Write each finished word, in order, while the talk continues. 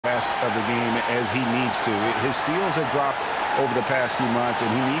grasp of the game as he needs to. His steals have dropped over the past few months, and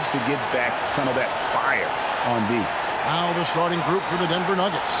he needs to get back some of that fire on D. Now the starting group for the Denver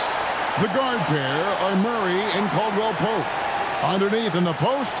Nuggets. The guard pair are Murray and Caldwell Pope. Underneath in the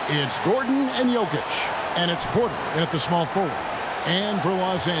post, it's Gordon and Jokic. And it's Porter at the small forward. And for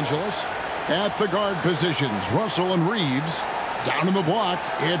Los Angeles, at the guard positions, Russell and Reeves. Down in the block,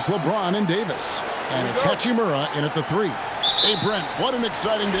 it's LeBron and Davis. And it's Hachimura in at the 3. Hey, Brent, what an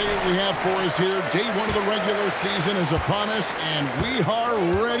exciting day we have for us here. Day 1 of the regular season is upon us, and we are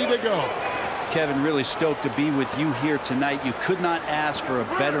ready to go. Kevin, really stoked to be with you here tonight. You could not ask for a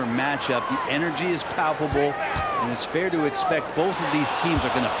better matchup. The energy is palpable, and it's fair to expect both of these teams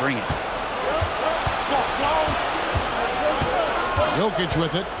are going to bring it. Jokic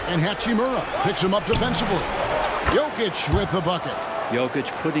with it, and Hachimura picks him up defensively. Jokic with the bucket.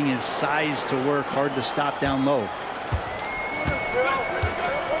 Jokic putting his size to work, hard to stop down low.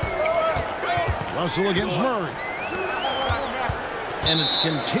 Russell against Murray. And it's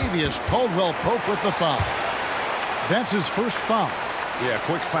Kentavious Caldwell-Pope with the foul. That's his first foul. Yeah,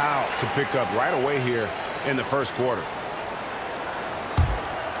 quick foul to pick up right away here in the first quarter.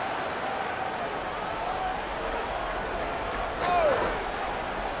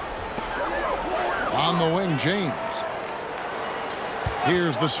 On the wing, James.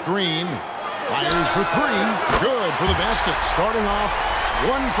 Here's the screen. Fires for 3. Good for the basket. Starting off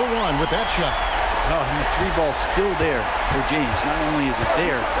 1 for 1 with that shot. Oh, and the 3 ball's still there for James. Not only is it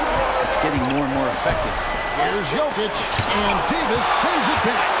there, it's getting more and more effective. Here's Jokic, and Davis sends it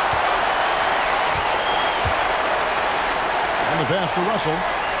back. And the pass to Russell.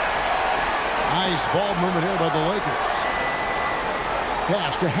 Nice ball movement here by the Lakers.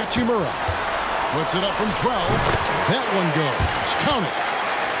 Pass to Hachimura. Puts it up from 12. That one goes. Count it.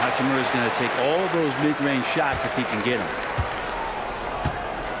 Hachimura's going to take all those mid-range shots if he can get them.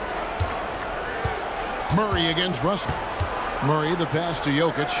 Murray against Russell. Murray, the pass to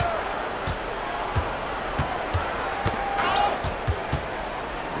Jokic.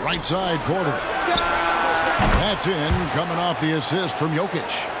 Right side, Porter. That's in, coming off the assist from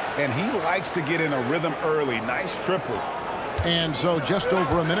Jokic. And he likes to get in a rhythm early. Nice triple. And so just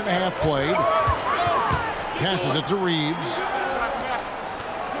over a minute and a half played. Passes it to Reeves.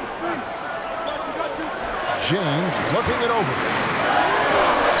 James looking it over.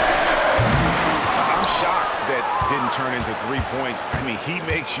 I'm shocked that didn't turn into 3 points. I mean, he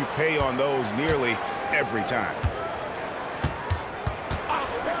makes you pay on those nearly every time.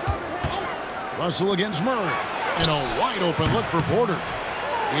 Russell against Murray. And a wide open look for Porter.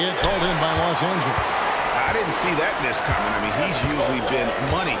 It's hauled in by Los Angeles. I didn't see that miss coming. I mean, he's usually been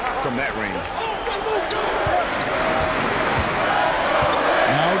money from that range.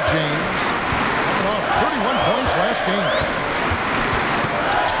 Now James, coming off 31 points last game.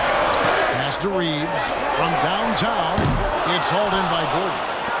 Pass to Reeves from downtown. It's hauled in by Gordon.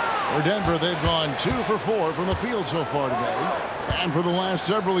 For Denver, they've gone 2 for 4 from the field so far today. And for the last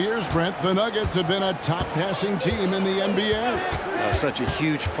several years, Brent, the Nuggets have been a top passing team in the NBA. Such a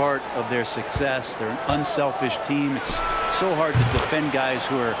huge part of their success. They're an unselfish team. It's so hard to defend guys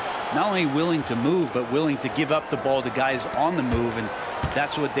who are not only willing to move, but willing to give up the ball to guys on the move, and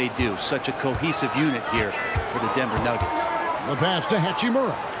that's what they do. Such a cohesive unit here for the Denver Nuggets. The pass to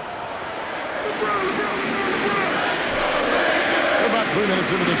Hachimura. About 3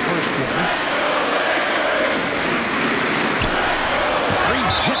 minutes into this first quarter.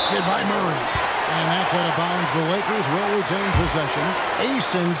 Rejected by Murray. And that's out of bounds. The Lakers will retain possession. A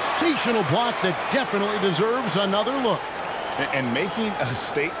sensational block that definitely deserves another look. And making a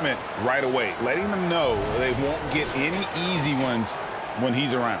statement right away, letting them know they won't get any easy ones when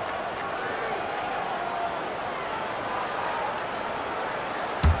he's around.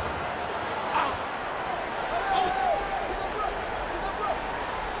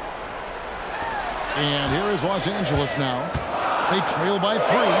 And here is Los Angeles now. They trail by 3.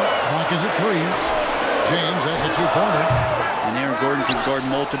 Clock is at 3. James, that's a 2-pointer. And Aaron Gordon can guard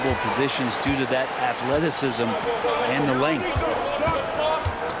multiple positions due to that athleticism and the length.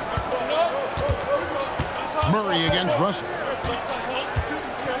 Murray against Russell.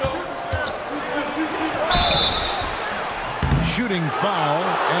 Shooting foul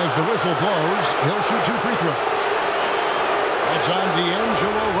as the whistle blows. He'll shoot 2 free throws. It's on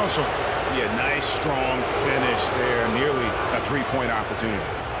D'Angelo Russell. Yeah, nice, strong finish there. Nearly a 3-point opportunity.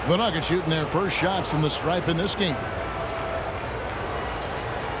 The Nuggets shooting their first shots from the stripe in this game.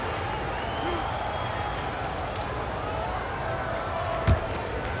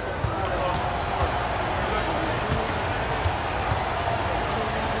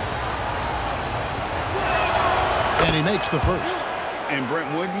 And he makes the first. And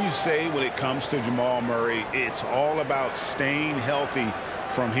Brent, what do you say when it comes to Jamal Murray? It's all about staying healthy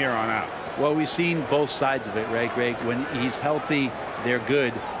from here on out. Well, we've seen both sides of it, right, Greg? When he's healthy, they're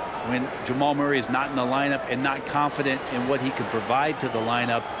good. When Jamal Murray is not in the lineup and not confident in what he can provide to the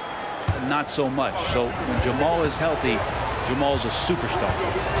lineup, not so much. So when Jamal is healthy, Jamal's a superstar.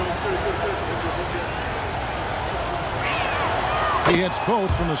 He hits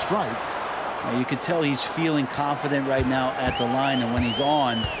both from the stripe. Now you can tell he's feeling confident right now at the line, and when he's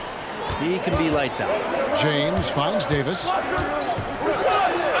on, he can be lights out. James finds Davis.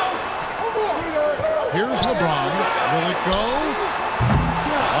 Here's LeBron. Will it go?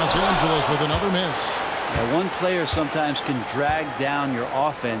 Los Angeles with another miss. Now, one player sometimes can drag down your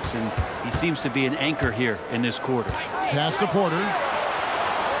offense, and he seems to be an anchor here in this quarter. Pass to Porter.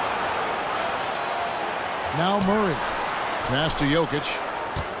 Now Murray. Pass to Jokic.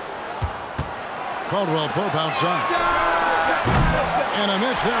 Caldwell Pope outside. And a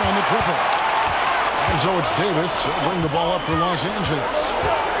miss there on the triple. And so it's Davis. He'll bring the ball up for Los Angeles.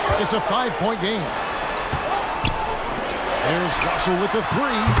 It's a 5-point game. Here's Russell with the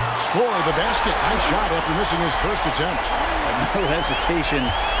three. Score the basket. Nice shot after missing his first attempt. No hesitation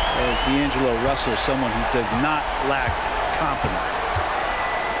as D'Angelo Russell, someone who does not lack confidence.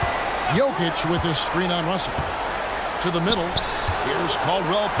 Jokic with his screen on Russell. To the middle. Here's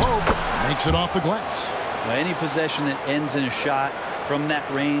Caldwell Pope. Makes it off the glass. Now, any possession that ends in a shot from that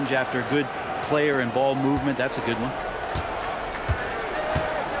range after good player and ball movement, that's a good one.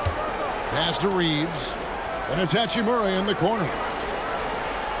 Pass to Reeves. And it's Hachimura in the corner.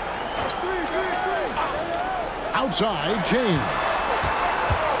 Outside, James.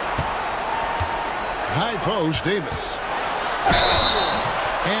 High post, Davis.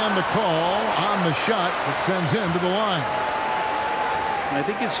 And the call on the shot that sends him to the line. I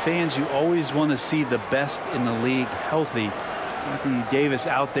think as fans, you always want to see the best in the league healthy. Anthony Davis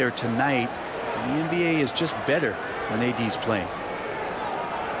out there tonight. The NBA is just better when AD's playing.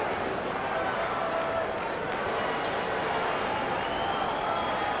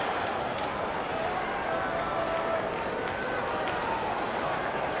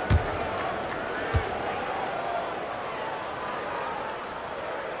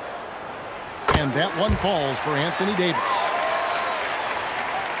 And that one falls for Anthony Davis.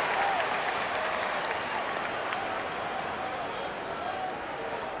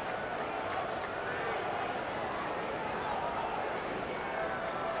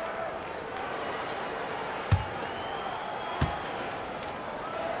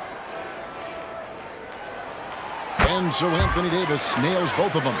 And so Anthony Davis nails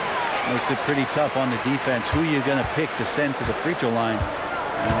both of them. Makes it pretty tough on the defense. Who are you going to pick to send to the free throw line?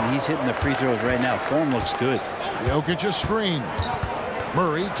 And he's hitting the free throws right now. Form looks good. Jokic's screen.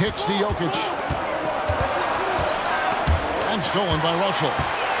 Murray kicks to Jokic. And stolen by Russell.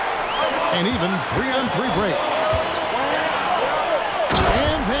 An even 3-on-3 break.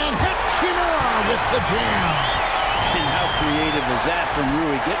 And then Hachimura with the jam. And how creative was that from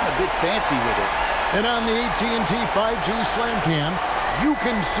Rui? Getting a bit fancy with it. And on the AT&T 5G Slam Cam, you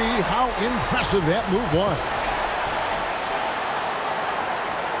can see how impressive that move was.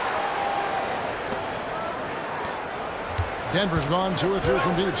 Denver's gone 2 or 3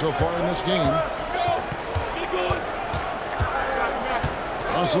 from deep so far in this game.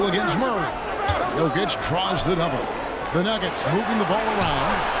 Russell against Murray. Jokic draws the double. The Nuggets moving the ball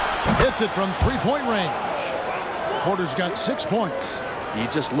around. Hits it from 3-point range. Porter's got 6 points. You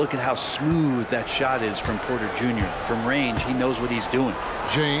just look at how smooth that shot is from Porter Jr. From range, he knows what he's doing.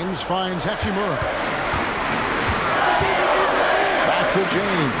 James finds Hachimura. Back to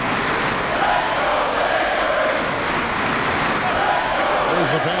James.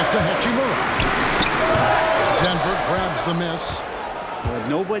 There's the pass to Hachimura. Denver grabs the miss. With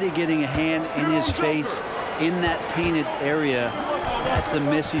nobody getting a hand in his face in that painted area, that's a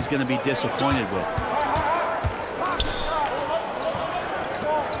miss he's going to be disappointed with.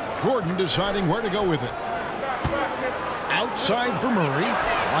 Gordon deciding where to go with it. Outside for Murray.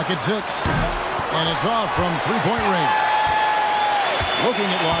 Lock at 6. And it's off from 3-point range. Looking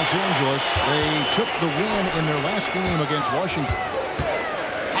at Los Angeles, they took the win in their last game against Washington.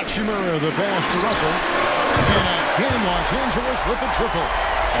 Hachimura the pass to Russell. And again, Los Angeles with the triple.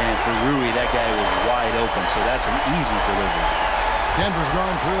 And for Rui, that guy was wide open, so that's an easy delivery. Denver's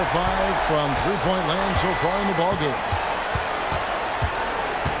gone 3 of 5 from 3-point land so far in the ballgame.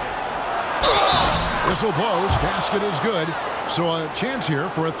 Whistle blows. Basket is good. So a chance here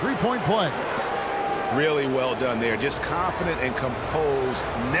for a 3-point play. Really well done there. Just confident and composed,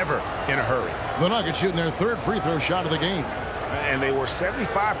 never in a hurry. The Nuggets shooting their 3rd free throw shot of the game. And they were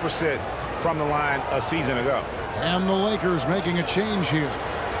 75% from the line a season ago. And the Lakers making a change here.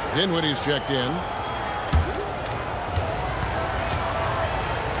 Dinwiddie's checked in.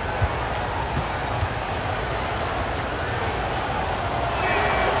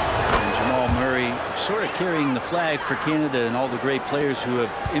 Sort of carrying the flag for Canada and all the great players who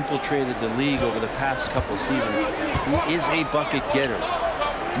have infiltrated the league over the past couple seasons. He is a bucket getter.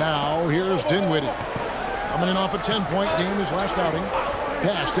 Now here's Dinwiddie. Coming in off a 10-point game his last outing.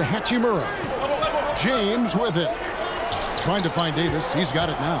 Pass to Hachimura. James with it. Trying to find Davis. He's got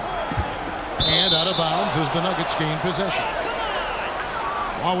it now. And out of bounds as the Nuggets gain possession.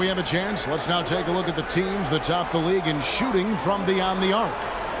 While we have a chance, let's now take a look at the teams that top the league in shooting from beyond the arc.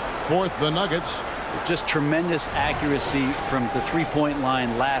 Fourth, the Nuggets. Just tremendous accuracy from the three-point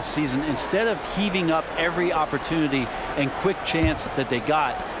line last season. Instead of heaving up every opportunity and quick chance that they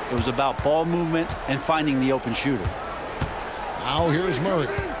got, it was about ball movement and finding the open shooter. Now here's Murray.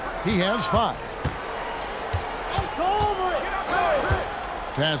 He has 5.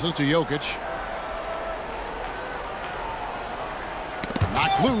 Passes to Jokic.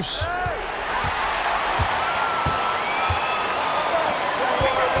 Knocked loose.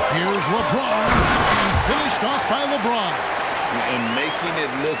 Here's LeBron, and finished off by LeBron. And making it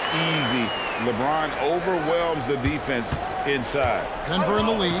look easy, LeBron overwhelms the defense inside. Denver in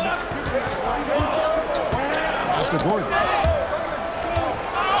the lead. Pass to Gordon.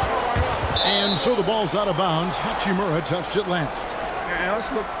 And so the ball's out of bounds. Hachimura touched it last. And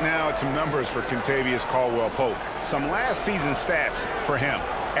let's look now at some numbers for Kentavious Caldwell-Pope. Some last season stats for him.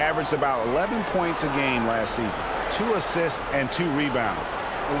 Averaged about 11 points a game last season, 2 assists and 2 rebounds.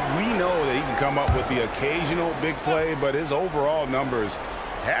 We know that he can come up with the occasional big play, but his overall numbers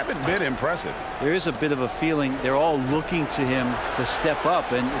haven't been impressive. There is a bit of a feeling they're all looking to him to step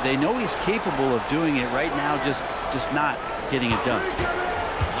up, and they know he's capable of doing it right now, just not getting it done.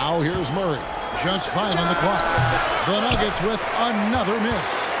 Now here's Murray. Just 5 on the clock. The Nuggets with another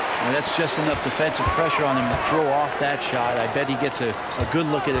miss. Well, that's just enough defensive pressure on him to throw off that shot. I bet he gets a good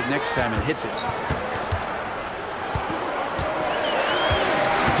look at it next time and hits it.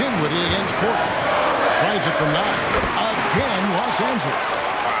 Dinwiddie against Portland. Tries it from 9. Again, Los Angeles.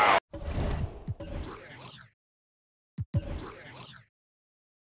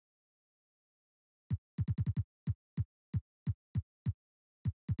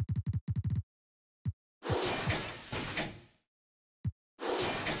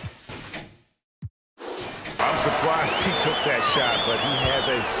 I'm surprised he took that shot, but he has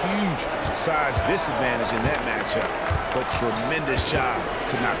a huge size disadvantage in that matchup. But tremendous job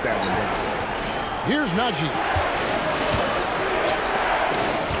to knock that one down. Here's Najee.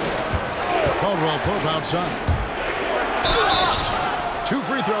 Caldwell-Pope outside. 2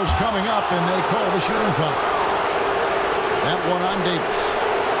 free throws coming up, and they call the shooting foul. That one on Davis.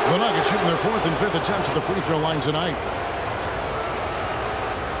 The Nuggets shooting their 4th and 5th attempts at the free throw line tonight.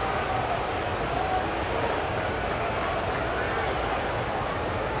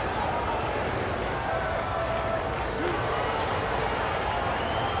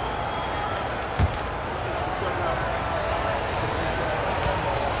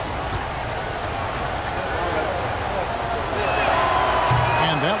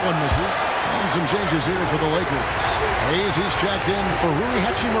 Misses. And some changes here for the Lakers. Hayes, he's checked in for Rui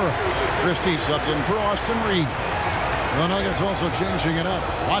Hachimura. Christie subbed in for Austin Reed. The Nuggets also changing it up.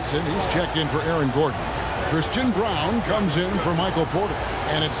 Watson, he's checked in for Aaron Gordon. Christian Brown comes in for Michael Porter.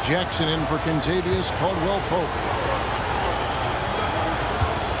 And it's Jackson in for Kentavious Caldwell-Pope.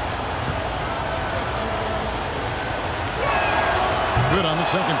 Good on the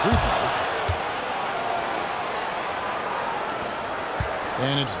second free throw.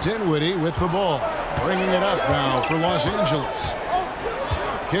 And it's Dinwiddie with the ball. Bringing it up now for Los Angeles.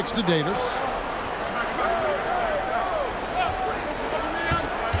 Kicks to Davis.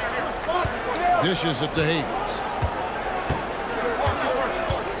 Dishes it to Hayes.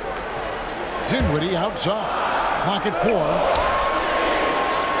 Dinwiddie outside. Clock at 4.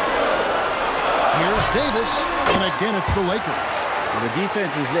 Here's Davis. And again, it's the Lakers. Well, the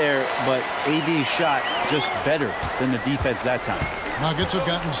defense is there, but AD's shot just better than the defense that time. Nuggets have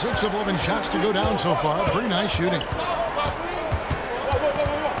gotten 6 of 11 shots to go down so far. Pretty nice shooting.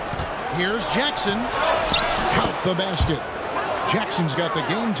 Here's Jackson. Count the basket. Jackson's got the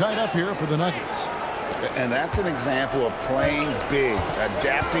game tied up here for the Nuggets. And that's an example of playing big,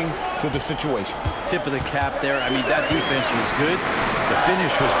 adapting to the situation. Tip of the cap there. I mean, that defense was good. The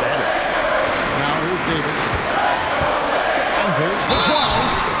finish was better. Now here's Davis. And there's the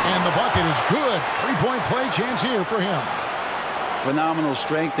 12. And the bucket is good. 3-point play chance here for him. Phenomenal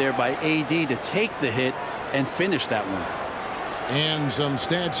strength there by AD to take the hit and finish that one. And some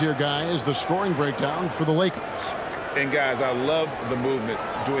stats here, guys. The scoring breakdown for the Lakers. And, guys, I love the movement,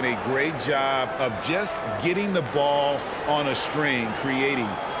 doing a great job of just getting the ball on a string, creating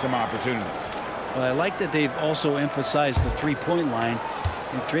some opportunities. Well, I like that they've also emphasized the three-point line.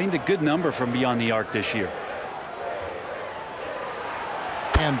 They've drained a good number from beyond the arc this year.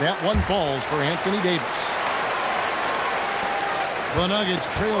 And that one falls for Anthony Davis. The Nuggets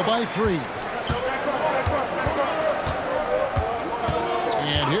trail by 3.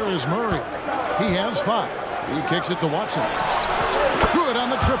 And here is Murray. He has 5. He kicks it to Watson. Good on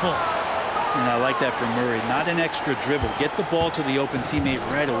the triple. And I like that from Murray. Not an extra dribble. Get the ball to the open teammate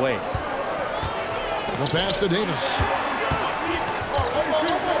right away. The pass to Davis.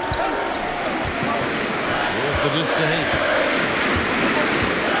 Here's the dish to Hayes.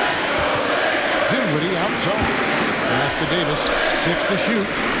 Dinwiddie outside. Pass to Davis. 6 to shoot.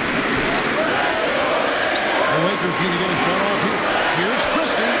 The Lakers need to get a shot off here. Here's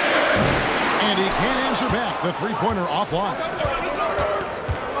Christie. And he can't answer back. The three-pointer offline.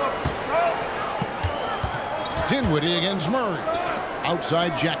 Dinwiddie against Murray.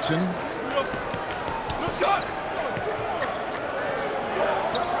 Outside Jackson.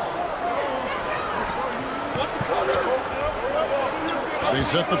 They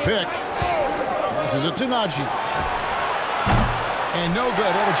set the pick. Passes it to Najee. And no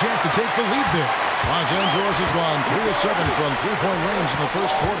good. Had a chance to take the lead there. Los Angeles has gone 3 of 7 from three-point range in the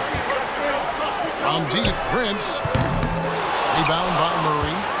first quarter. From deep, Prince. Rebound by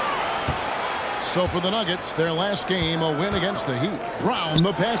Murray. So for the Nuggets, their last game, a win against the Heat. Brown,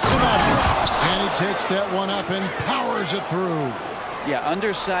 the pass to Najee. And he takes that one up and powers it through. Yeah,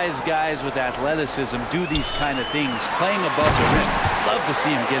 undersized guys with athleticism do these kind of things, playing above the rim. Love to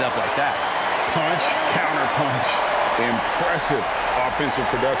see him get up like that. Punch, counter punch. Impressive offensive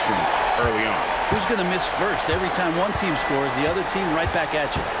production early on. Who's going to miss first? Every time one team scores, the other team right back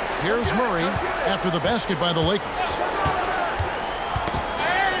at you. Here's Murray after the basket by the Lakers.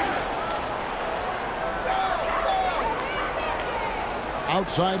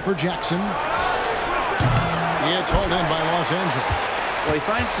 Outside for Jackson. It's hauled in by Los Angeles. Well, he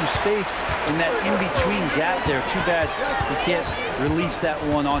finds some space in that in-between gap there. Too bad he can't release that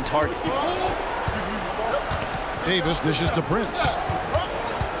one on target. Davis dishes to Prince.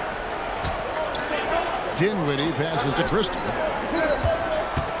 Dinwiddie passes to Christie.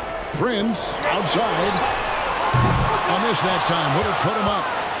 Prince outside. A miss that time. Would have put him up.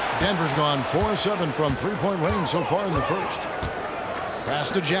 Denver's gone 4 of 7 from three-point range so far in the first.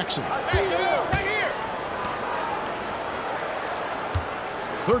 Pass to Jackson.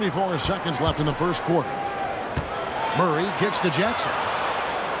 34 seconds left in the first quarter. Murray kicks to Jackson.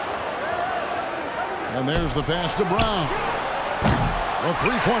 And there's the pass to Brown. The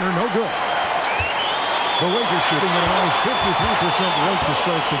three-pointer, no good. The Lakers shooting at a nice 53% rate to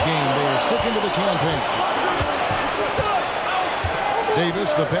start the game. They are sticking to the campaign.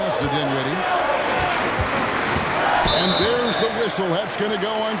 Davis, the pass to Dinwiddie. And there's the whistle. That's going to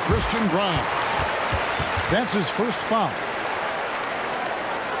go on Christian Brown. That's his first foul.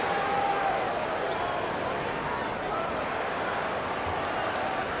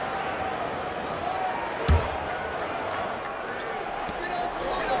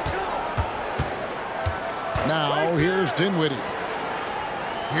 Now here's Dinwiddie.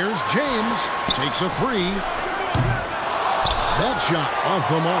 Here's James. Takes a three. That shot off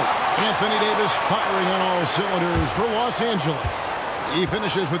the mark. Anthony Davis firing on all cylinders for Los Angeles. He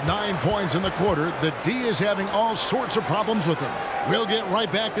finishes with 9 points in the quarter. The D is having all sorts of problems with him. We'll get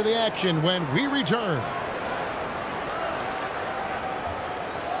right back to the action when we return.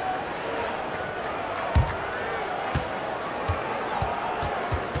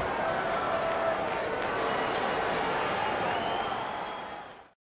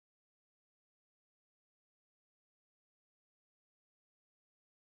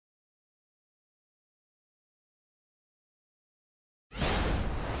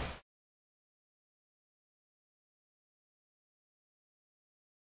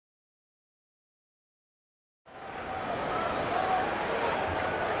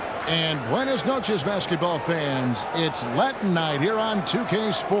 And buenas noches, basketball fans. It's Latin night here on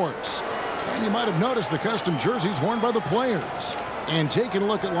 2K Sports. And you might have noticed the custom jerseys worn by the players. And taking a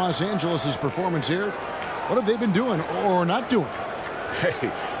look at Los Angeles' performance here, what have they been doing or not doing? Hey,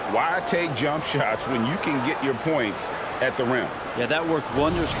 why take jump shots when you can get your points at the rim? Yeah, that worked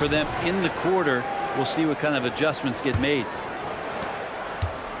wonders for them in the quarter. We'll see what kind of adjustments get made.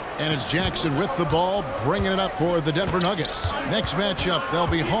 And it's Jackson with the ball, bringing it up for the Denver Nuggets. Next matchup, they'll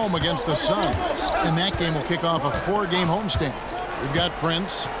be home against the Suns. And that game will kick off a 4-game homestand. We've got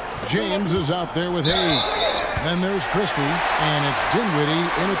Prince. James is out there with Hayes. Then there's Christie, and it's Dinwiddie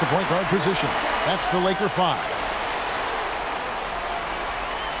in at the point guard position. That's the Laker 5.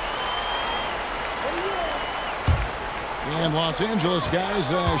 And Los Angeles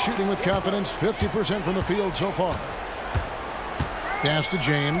guys shooting with confidence, 50% from the field so far. Pass to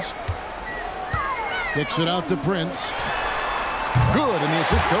James. Kicks it out to Prince. Good, and the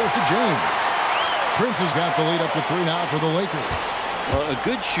assist goes to James. Prince has got the lead up to 3 now for the Lakers. Well, a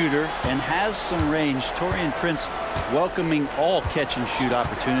good shooter and has some range. Taurean Prince welcoming all catch-and-shoot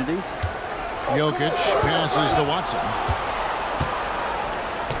opportunities. Jokic passes to Watson.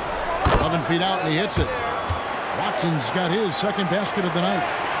 11 feet out, and he hits it. Watson's got his second basket of the night.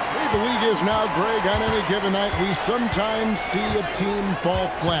 The way the league is now, Greg, on any given night, we sometimes see a team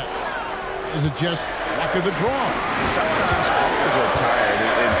fall flat. Is it just luck of the draw? Sometimes players are tired,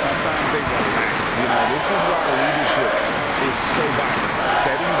 and sometimes they relax. You know, this is why leadership is so vital,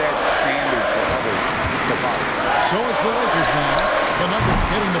 setting that standard for others to follow. So it's the Lakers now. The Nuggets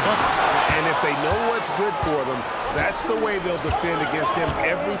getting the bucket. And if they know what's good for them, that's the way they'll defend against him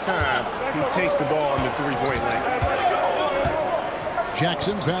every time he takes the ball in the three-point lane.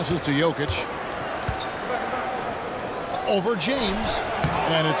 Jackson passes to Jokic. Over James.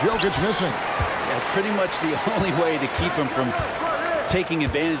 And it's Jokic missing. That's pretty much the only way to keep him from taking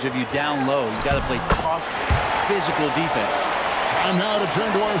advantage of you down low. You got to play tough, physical defense. And now to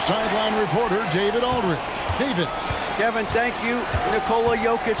turn to our sideline reporter, David Aldridge. David. Kevin, thank you. Nikola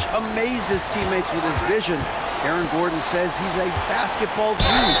Jokic amazes teammates with his vision. Aaron Gordon says he's a basketball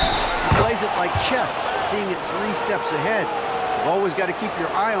genius. He plays it like chess, seeing it 3 steps ahead. You've always got to keep your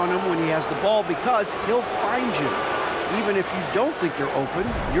eye on him when he has the ball because he'll find you. Even if you don't think you're open,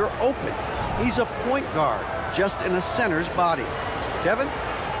 you're open. He's a point guard, just in a center's body. Kevin?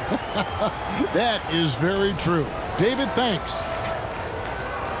 That is very true. David, thanks.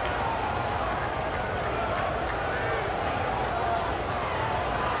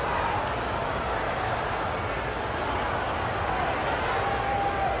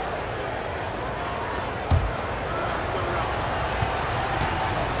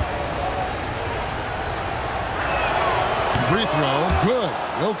 Free throw, good.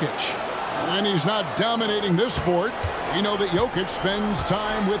 Jokic. And he's not dominating this sport. We know that Jokic spends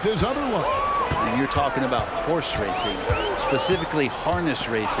time with his other love. And you're talking about horse racing, specifically harness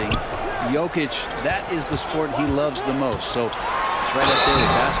racing. Jokic, that is the sport he loves the most. So it's right up there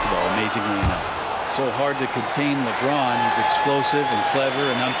with basketball, amazingly enough. So hard to contain LeBron. He's explosive and clever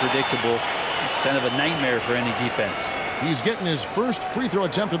and unpredictable. It's kind of a nightmare for any defense. He's getting his first free throw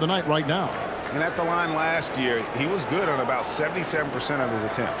attempt of the night right now. And at the line last year, he was good on about 77% of his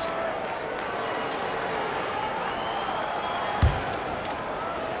attempts.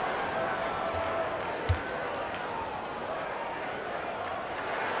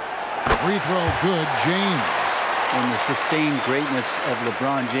 Free throw, good. James. And the sustained greatness of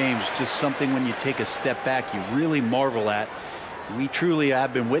LeBron James, just something when you take a step back, you really marvel at. We truly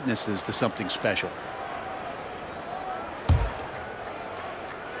have been witnesses to something special.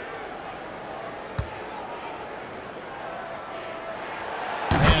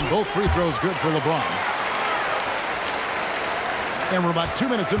 Both free throws good for LeBron. And we're about 2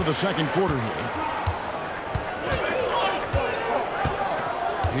 minutes into the second quarter here.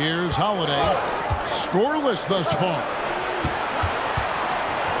 Here's Holiday. Scoreless thus far.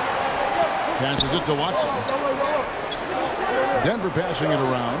 Passes it to Watson. Denver passing it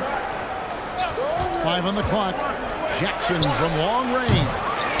around. 5 on the clock. Jackson from long range.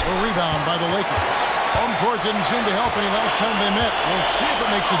 A rebound by the Lakers. Home court didn't seem to help any last time they met. We'll see if it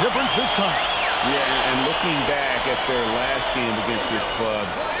makes a difference this time. Yeah, and looking back at their last game against this club,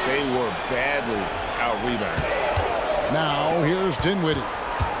 they were badly out-rebounded. Now, here's Dinwiddie.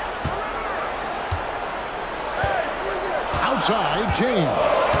 Outside, James.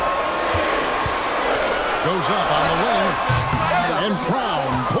 Goes up on the wing. And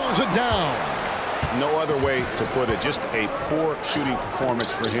Brown pulls it down. No other way to put it. Just a poor shooting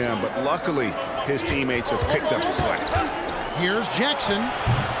performance for him. But luckily, his teammates have picked up the slack. Here's Jackson.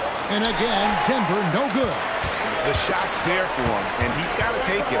 And again, Denver no good. The shot's there for him, and he's got to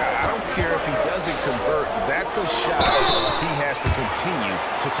take it. I don't care if he doesn't convert. That's a shot he has to continue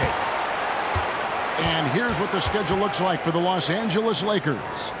to take. And here's what the schedule looks like for the Los Angeles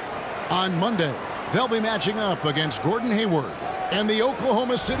Lakers. On Monday, they'll be matching up against Gordon Hayward and the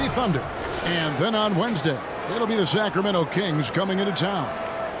Oklahoma City Thunder. And then on Wednesday, it'll be the Sacramento Kings coming into town.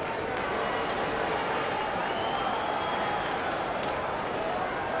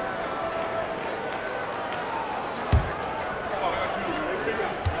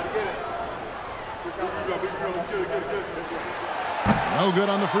 No good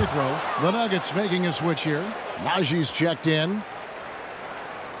on the free throw. The Nuggets making a switch here. Najee's checked in.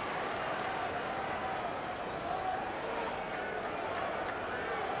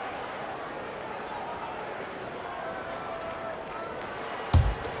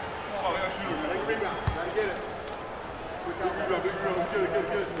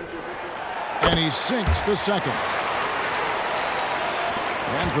 And he sinks the second.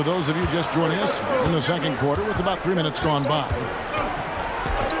 And for those of you just joining us, we're in the second quarter with about 3 minutes gone by.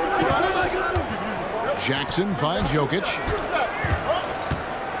 Jackson finds Jokic.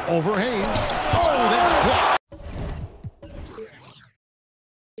 Over Hayes. Oh, that's blocked.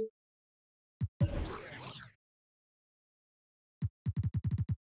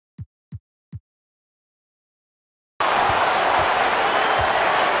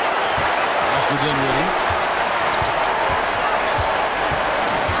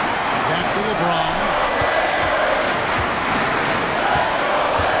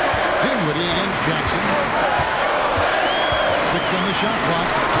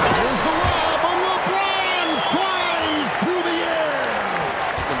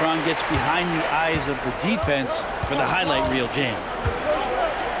 Gets behind the eyes of the defense for the highlight reel jam.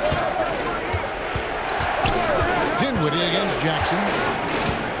 Dinwiddie against Jackson.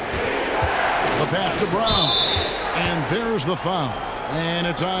 The pass to Brown. And there's the foul. And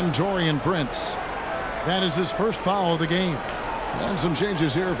it's on Taurean Prince. That is his first foul of the game. And some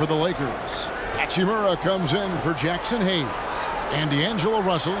changes here for the Lakers. Hachimura comes in for Jackson Hayes. And D'Angelo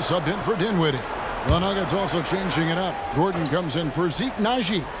Russell subbed in for Dinwiddie. The Nuggets also changing it up. Gordon comes in for Zeke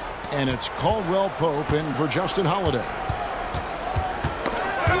Najee. And it's Caldwell Pope in for Justin Holiday.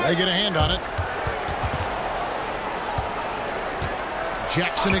 They get a hand on it.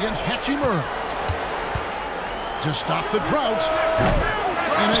 Jackson against Hachimura. To stop the drought.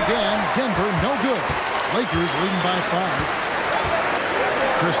 And again, Denver no good. Lakers leading by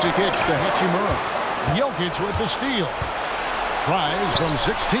 5. Christie kicks to Hachimura. Jokic with the steal. Tries from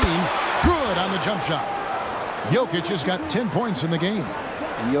 16. Good on the jump shot. Jokic has got 10 points in the game.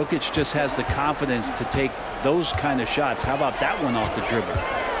 And Jokic just has the confidence to take those kind of shots. How about that one off the dribble?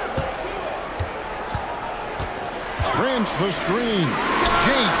 Prince the screen.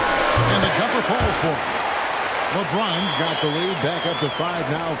 James. And the jumper falls for him. LeBron's got the lead back up to 5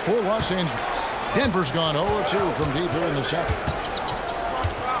 now for Los Angeles. Denver's gone 0-2 from deep here in the second.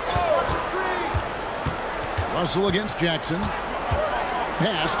 Russell against Jackson.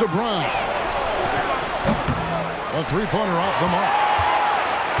 Pass to Brown. A three-pointer off the mark.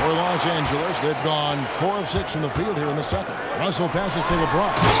 For Los Angeles, they've gone 4 of 6 from the field here in the second. Russell passes to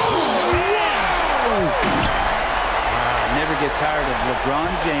LeBron. Never get tired of LeBron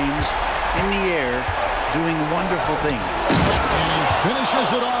James in the air doing wonderful things. And he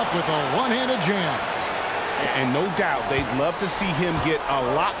finishes it off with a one-handed jam. And no doubt they'd love to see him get a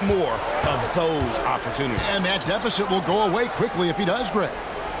lot more of those opportunities. And that deficit will go away quickly if he does, Greg.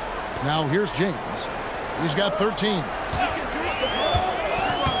 Now here's James. He's got 13.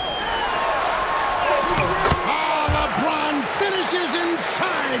 Finishes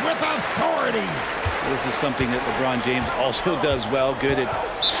inside with authority. This is something that LeBron James also does well. Good at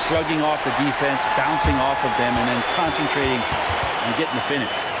shrugging off the defense, bouncing off of them, and then concentrating on getting the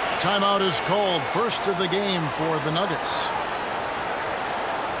finish. Timeout is called. First of the game for the Nuggets.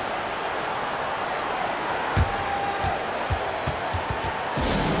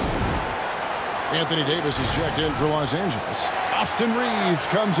 Anthony Davis is checked in for Los Angeles. Austin Reeves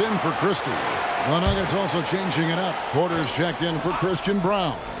comes in for Christie. The Nuggets also changing it up. Porter's checked in for Christian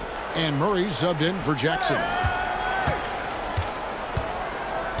Brown. And Murray subbed in for Jackson.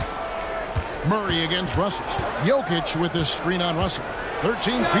 Murray against Russell. Jokic with this screen on Russell.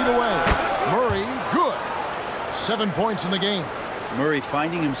 13 feet away. Murray, good. 7 points in the game. Murray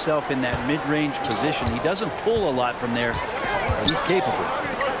finding himself in that mid-range position. He doesn't pull a lot from there, but he's capable.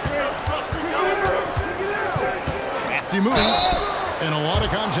 Crafty move. And a lot of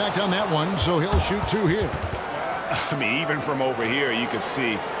contact on that one, so he'll shoot 2 here. I mean, even from over here, you could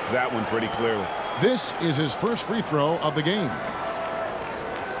see that one pretty clearly. This is his first free throw of the game.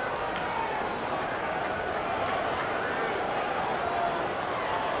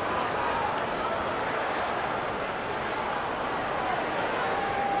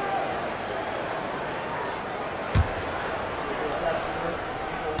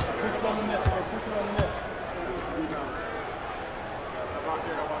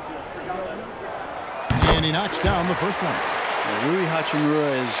 And he knocks down the first one. Rui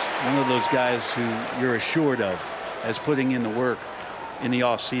Hachimura is one of those guys who you're assured of as putting in the work in the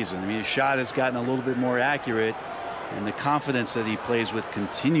offseason. I mean, his shot has gotten a little bit more accurate, and the confidence that he plays with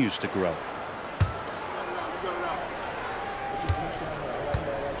continues to grow.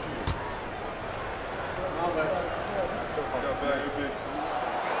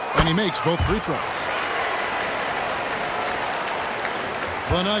 he makes both free throws.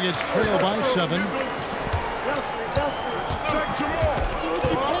 The Nuggets trail by 7.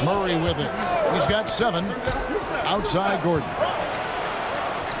 Murray with it. He's got 7. Outside Gordon.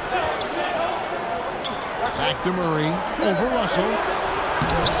 Back to Murray. Over Russell.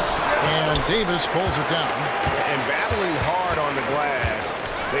 And Davis pulls it down. And battling hard on the glass,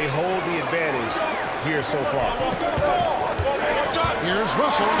 they hold the advantage here so far. Here's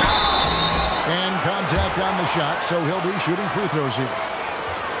Russell. And contact on the shot, so he'll be shooting free throws here.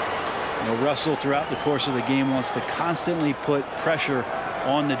 You know, Russell, throughout the course of the game, wants to constantly put pressure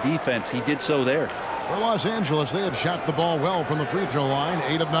on the defense. He did so there. For Los Angeles, they have shot the ball well from the free throw line,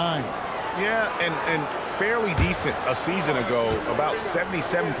 8 of 9. Yeah, and fairly decent a season ago, about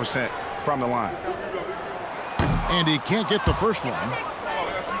 77% from the line. And he can't get the first one.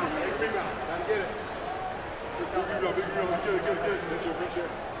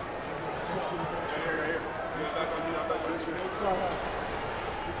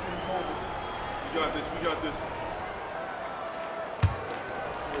 We got this, we got this.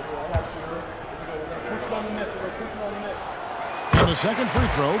 And the second free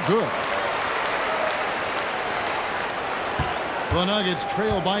throw, good. The Nuggets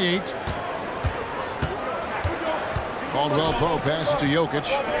trail by 8. Caldwell Pope passes to Jokic.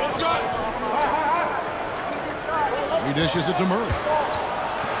 He dishes it to Murray.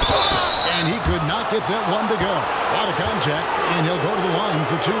 And he could not get that one to go. Out of contact, and he'll go to the line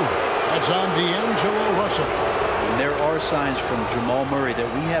for 2. That's on D'Angelo Russell. And there are signs from Jamal Murray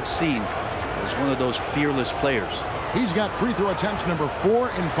that we have seen as one of those fearless players. He's got free throw attempts number 4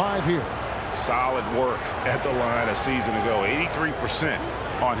 and 5 here. Solid work at the line a season ago. 83%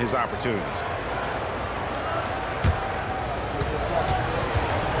 on his opportunities.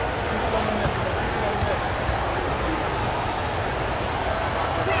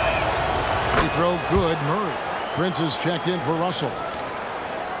 Free throw good, Murray. Prince is checked in for Russell.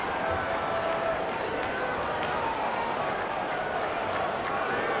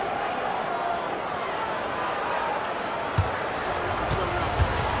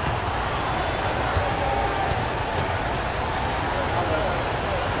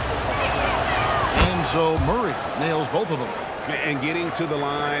 So Murray nails both of them. And getting to the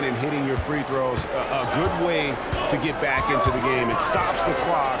line and hitting your free throws, a good way to get back into the game. It stops the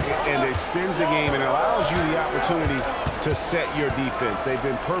clock and extends the game and allows you the opportunity to set your defense. They've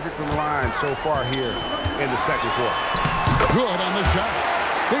been perfect from the line so far here in the second quarter. Good on the shot.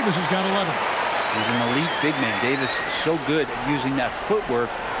 Davis has got 11. He's an elite big man. Davis is so good at using that footwork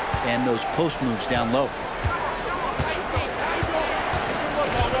and those post moves down low.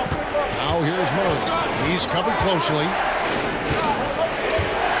 Now here's Murray. He's covered closely.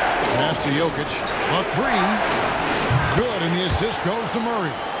 Pass to Jokic. A 3. Good, and the assist goes to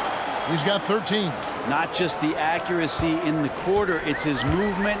Murray. He's got 13. Not just the accuracy in the quarter, it's his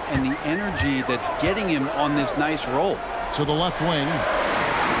movement and the energy that's getting him on this nice roll. To the left wing.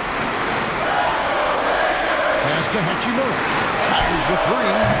 Pass to Hachimura. Fires the 3.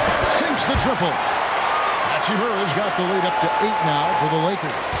 Sinks the triple. Hachimura's got the lead up to 8 now for the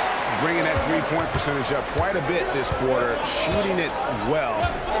Lakers. Bringing that three-point percentage up quite a bit this quarter, shooting it well.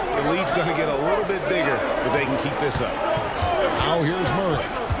 The lead's going to get a little bit bigger if they can keep this up. Now here's Murray.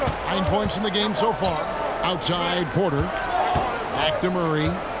 9 points in the game so far. Outside Porter. Back to Murray.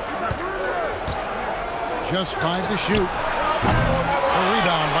 Just 5 to shoot. A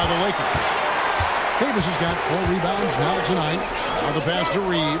rebound by the Lakers. Davis has got 4 rebounds now tonight. Now the pass to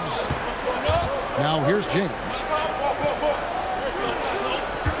Reeves. Now here's James.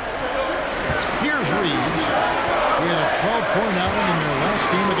 Here's Reeves. He had a 12-point outing in their last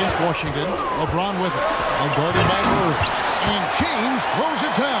game against Washington. LeBron with it. Guarded by Murray. And James throws it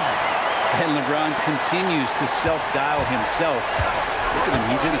down. And LeBron continues to self-dial himself. Look at him.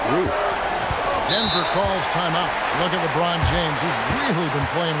 He's in a groove. Denver calls timeout. Look at LeBron James. He's really been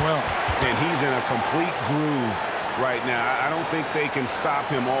playing well. And he's in a complete groove right now. I don't think they can stop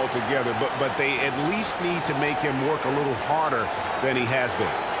him altogether, but they at least need to make him work a little harder than he has been.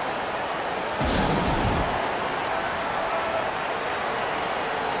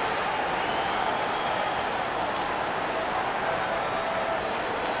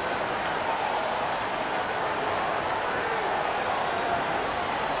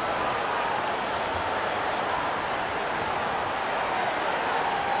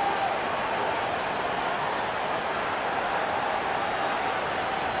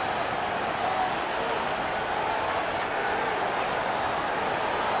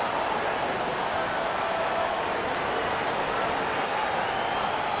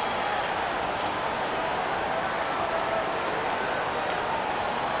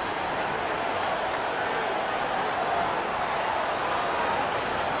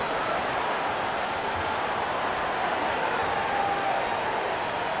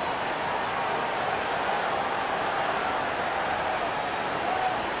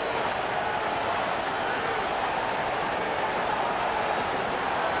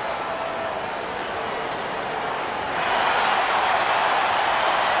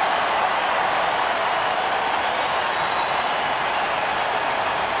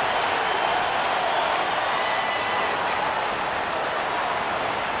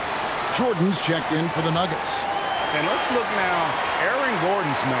 Jordan's checked in for the Nuggets. And let's look now, Aaron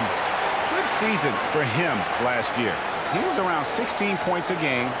Gordon's numbers. Good season for him last year. He was around 16 points a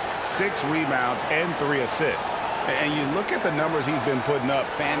game, 6 rebounds, and 3 assists. And you look at the numbers he's been putting up,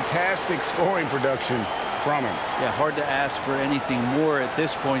 fantastic scoring production from him. Yeah, hard to ask for anything more at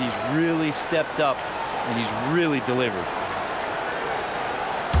this point. He's really stepped up, and he's really delivered.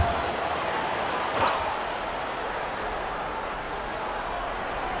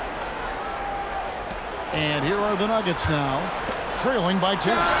 And here are the Nuggets now, trailing by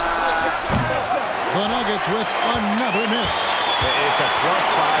 10. The Nuggets with another miss. It's a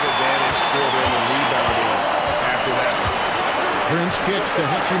 +5 advantage for them in rebounding after that. Prince kicks to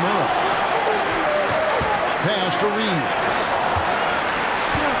Hachimura. Pass to Reeves.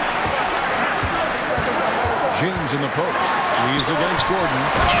 James in the post. He's against Gordon.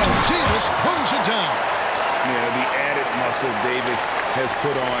 And Davis throws it down. Yeah, the added muscle Davis has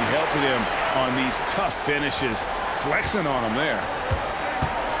put on, helping him on these tough finishes, flexing on him there.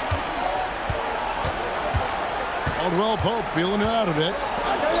 Caldwell Pope feeling it out a bit.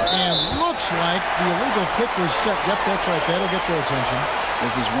 And looks like the illegal kick was set. Yep, that's right. That'll get their attention.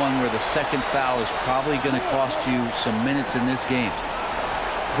 This is one where the second foul is probably going to cost you some minutes in this game.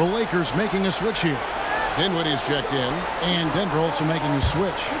 The Lakers making a switch here. Dinwiddie's checked in, and Denver also making a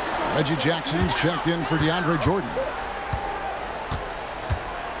switch. Reggie Jackson's checked in for DeAndre Jordan.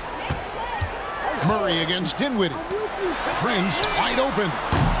 Murray against Dinwiddie. Prince wide open.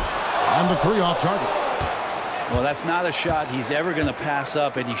 And the 3 off target. Well, that's not a shot he's ever going to pass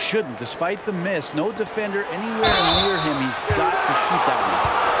up, and he shouldn't. Despite the miss, no defender anywhere near him. He's got to shoot that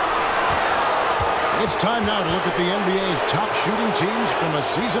one. It's time now to look at the NBA's top shooting teams from a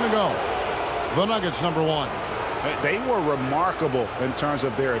season ago. The Nuggets, number 1. They were remarkable in terms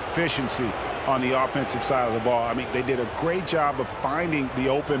of their efficiency on the offensive side of the ball. I mean, they did a great job of finding the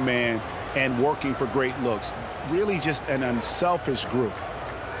open man and working for great looks. Really just an unselfish group.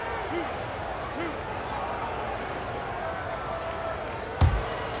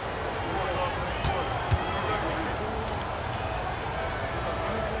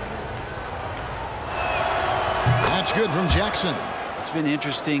 That's good from Jackson. It's been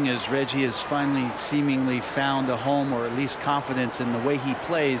interesting as Reggie has finally seemingly found a home, or at least confidence in the way he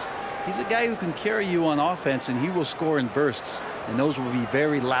plays. He's a guy who can carry you on offense, and he will score in bursts, and those will be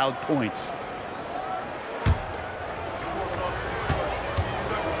very loud points.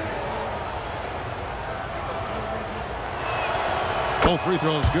 Both free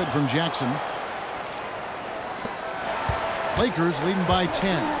throws good from Jackson. Lakers leading by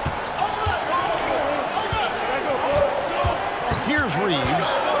 10. Here's Reeves,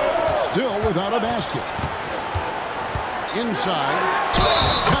 still without a basket. Inside,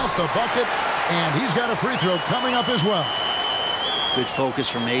 count the bucket, and he's got a free throw coming up as well. Good focus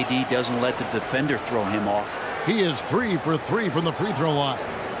from AD, doesn't let the defender throw him off. He is 3 for 3 from the free throw line.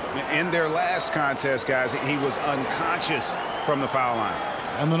 In their last contest, guys, he was unconscious from the foul line.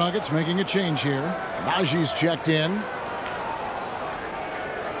 And the Nuggets making a change here. Najee's checked in.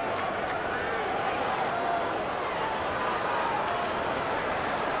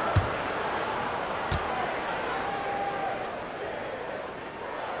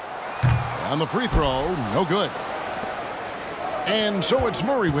 On the free throw, no good. And so it's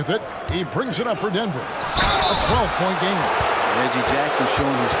Murray with it. He brings it up for Denver. A 12-point game. Reggie Jackson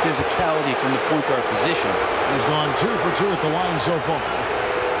showing his physicality from the point guard position. He's gone 2 for 2 at the line so far.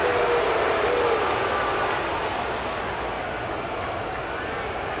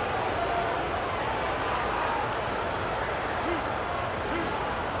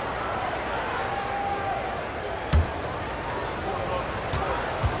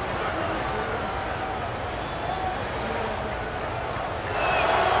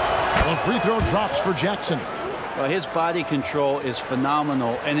 The free throw drops for Jackson. Well, his body control is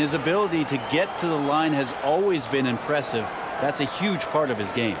phenomenal, and his ability to get to the line has always been impressive. That's a huge part of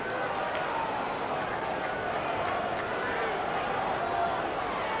his game.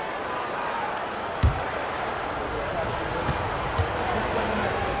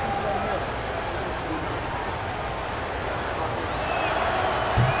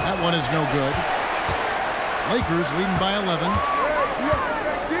 That one is no good. Lakers leading by 11.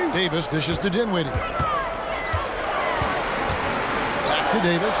 Davis dishes to Dinwiddie. Back to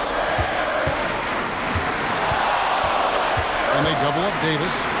Davis. And they double up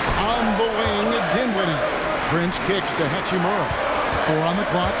Davis. On the wing, Dinwiddie. Prince kicks to Hachimura. 4 on the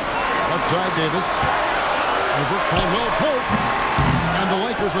clock. Outside Davis. Over Caldwell Pope. And the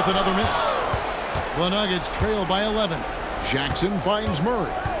Lakers with another miss. The Nuggets trail by 11. Jackson finds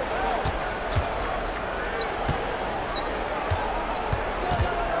Murray.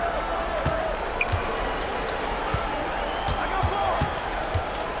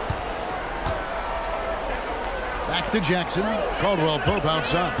 Back to Jackson. Caldwell Pope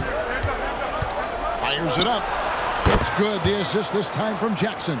outside. Fires it up. It's good. The assist this time from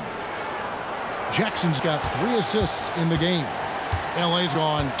Jackson. Jackson's got 3 assists in the game. LA's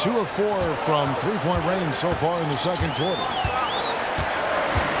gone 2 of 4 from three-point range so far in the second quarter.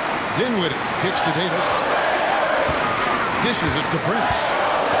 Dinwiddie kicks to Davis. Dishes it to Prince.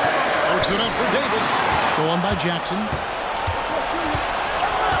 Puts it up for Davis. Stolen by Jackson.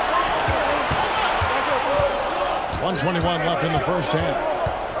 .121 left in the first half.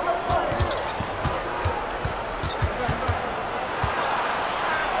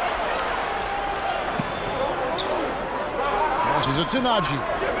 Passes it to Najee.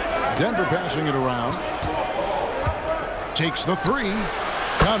 Denver passing it around. Takes the 3.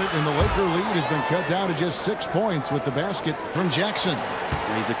 Count it, and the Laker lead has been cut down to just 6 points with the basket from Jackson.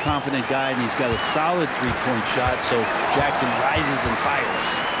 He's a confident guy, and he's got a solid three-point shot, so Jackson rises and fires.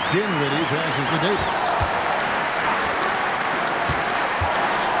 Dinwiddie passes to Davis.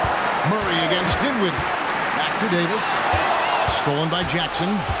 Murray against Dinwiddie. Back to Davis. Stolen by Jackson.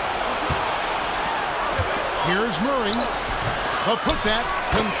 Here's Murray. The putback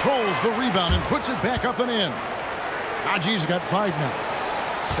controls the rebound and puts it back up and in. Najee's got 5 now.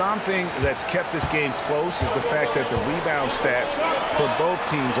 Something that's kept this game close is the fact that the rebound stats for both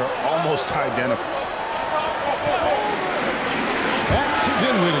teams are almost identical. Back to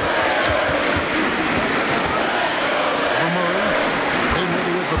Dinwiddie. For Murray.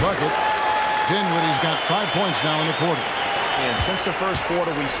 Dinwiddie with the bucket. Dinwiddie's got 5 points now in the quarter. And since the first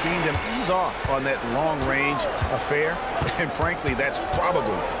quarter, we've seen them ease off on that long-range affair. And frankly, that's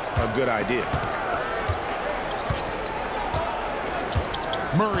probably a good idea.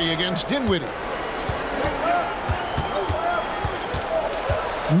 Murray against Dinwiddie.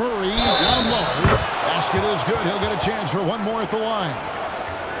 Murray down low. Basket is good. He'll get a chance for one more at the line.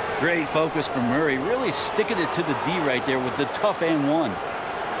 Great focus from Murray. Really sticking it to the D right there with the tough and one.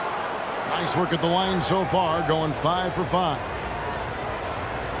 Nice work at the line so far, going 5 for 5.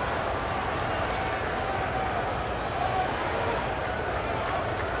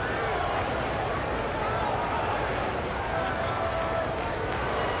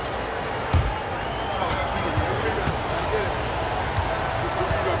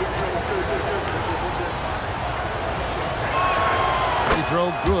 Free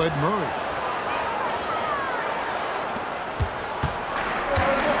throw good, Murray.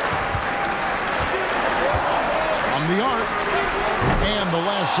 The arc, and the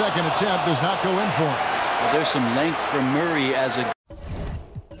last second attempt does not go in for him. Well, there's some length from Murray as a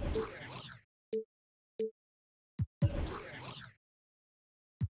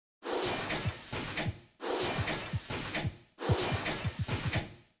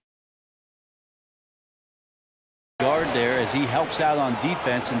guard there as he helps out on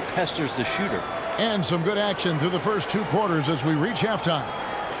defense and pesters the shooter. And some good action through the first 2 quarters as we reach halftime.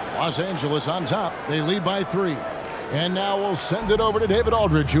 Los Angeles on top. They lead by 3. And now we'll send it over to David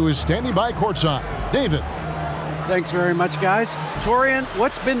Aldridge, who is standing by courtside. David. Thanks very much, guys. Torian,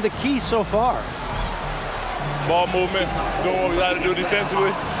 what's been the key so far? Ball movement, doing what we got to do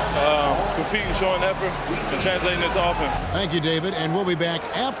defensively, competing, showing effort, and translating into offense. Thank you, David. And we'll be back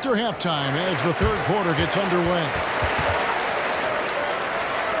after halftime as the third quarter gets underway.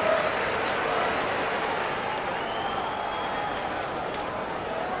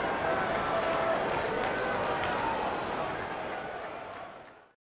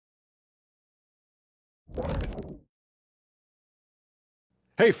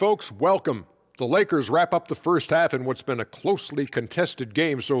 Hey folks, welcome. The Lakers wrap up the first half in what's been a closely contested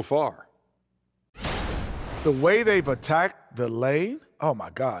game so far. The way they've attacked the lane, oh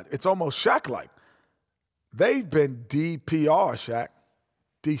my God, it's almost Shaq-like. They've been DPR, Shaq.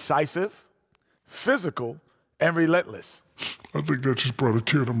 Decisive, physical, and relentless. I think that just brought a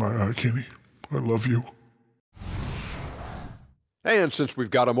tear to my eye, Kenny. I love you. And since we've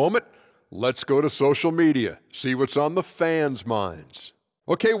got a moment, let's go to social media, see what's on the fans' minds.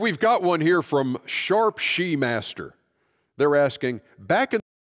 Okay, we've got one here from Sharp She Master. They're asking,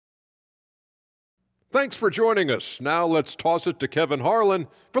 Thanks for joining us. Now let's toss it to Kevin Harlan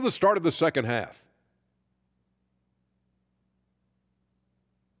for the start of the second half.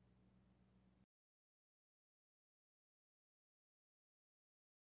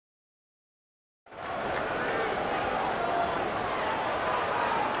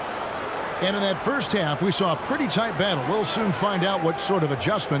 And in that first half, we saw a pretty tight battle. We'll soon find out what sort of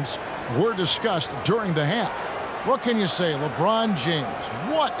adjustments were discussed during the half. What can you say, LeBron James?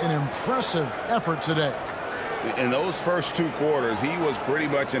 What an impressive effort today. In those first 2 quarters, he was pretty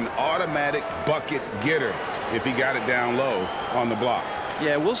much an automatic bucket getter if he got it down low on the block.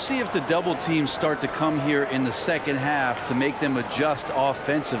 Yeah, we'll see if the double teams start to come here in the second half to make them adjust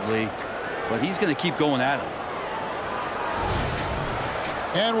offensively, but he's going to keep going at him.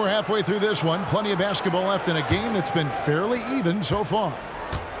 And we're halfway through this one. Plenty of basketball left in a game that's been fairly even so far.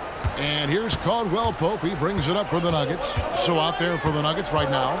 And here's Caldwell Pope. He brings it up for the Nuggets. So out there for the Nuggets right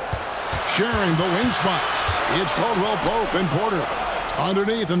now, sharing the wing spots, it's Caldwell Pope and Porter.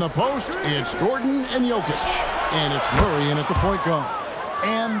 Underneath in the post, it's Gordon and Jokic. And it's Murray in at the point guard.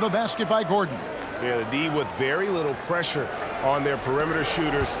 And the basket by Gordon. Yeah, the D with very little pressure on their perimeter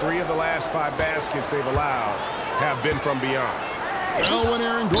shooters. 3 of the last 5 baskets they've allowed have been from beyond. Well, when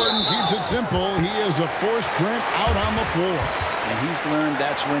Aaron Gordon keeps it simple, he is a force print out on the floor. And he's learned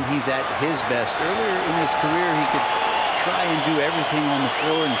that's when he's at his best. Earlier in his career, he could try and do everything on the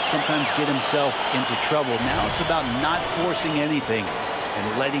floor and sometimes get himself into trouble. Now it's about not forcing anything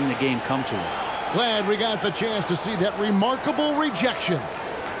and letting the game come to him. Glad we got the chance to see that remarkable rejection.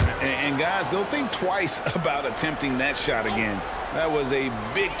 And guys, they'll think twice about attempting that shot again. That was a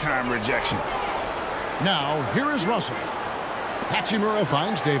big-time rejection. Now, here is Russell. Hachimura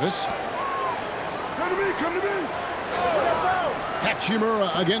finds Davis. Come to me, come to me. Step out.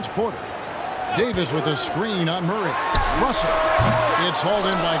 Hachimura against Porter. Davis with a screen on Murray. Russell. It's hauled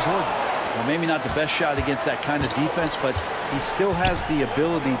in by Gordon. Well, maybe not the best shot against that kind of defense, but he still has the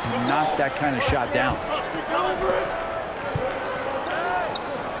ability to knock that kind of shot down.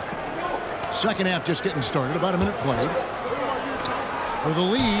 Second half just getting started. About a minute played. For the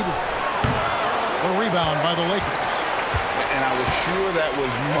lead. The rebound by the Lakers. And I was sure that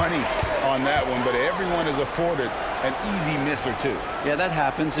was money on that one, but everyone is afforded an easy miss or two. Yeah, that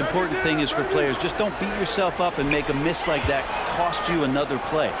happens. Important thing is for players, just don't beat yourself up and make a miss like that cost you another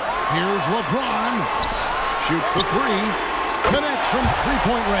play. Here's LeBron. Shoots the 3. Connects from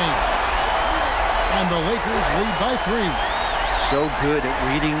three-point range. And the Lakers lead by 3. So good at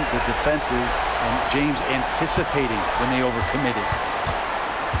reading the defenses and James anticipating when they overcommitted.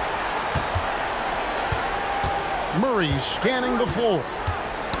 Murray scanning the floor.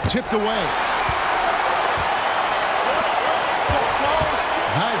 Tipped away.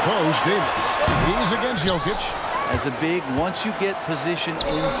 High post, Davis. He's against Jokic. As a big, once you get position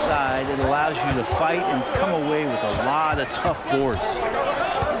inside, it allows you to fight and come away with a lot of tough boards.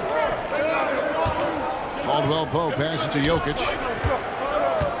 Caldwell Pope passes to Jokic.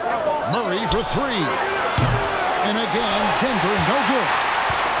 Murray for 3. And again, Denver no good.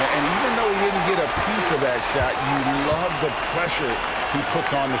 And even though he didn't get a piece of that shot, you love the pressure he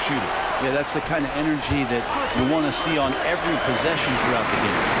puts on the shooter. Yeah, that's the kind of energy that you want to see on every possession throughout the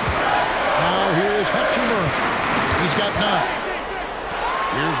game. Now here's Hachimura. He's got 9.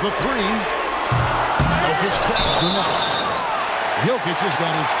 Here's the 3. Jokic cracks the net. Jokic has got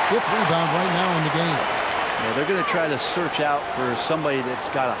his 5th rebound right now in the game. Yeah, they're going to try to search out for somebody that's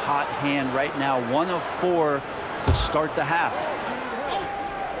got a hot hand right now. 1 of 4 to start the half.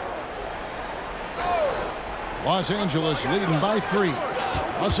 Los Angeles leading by 3.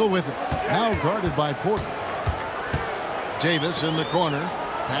 Russell with it. Now guarded by Porter. Davis in the corner.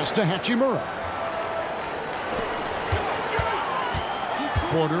 Pass to Hachimura.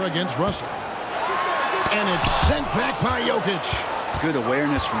 Porter against Russell. And it's sent back by Jokic. Good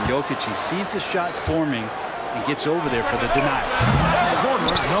awareness from Jokic. He sees the shot forming and gets over there for the denial.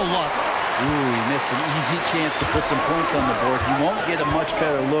 Porter, no luck. Ooh, he missed an easy chance to put some points on the board. He won't get a much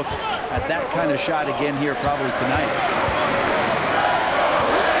better look at that kind of shot again here probably tonight.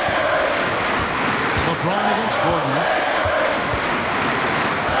 LeBron against Gordon.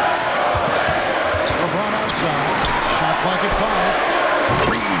 LeBron outside. Shot clock at 5.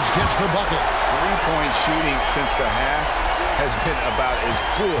 Reeves gets the bucket. 3-point shooting since the half has been about as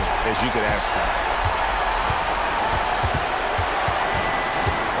good as you could ask for.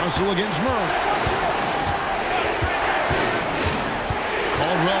 Russell against Murray.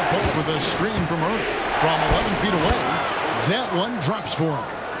 Caldwell Pope with a screen from Murray from 11 feet away. That one drops for him.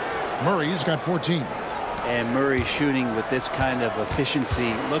 Murray's got 14. And Murray shooting with this kind of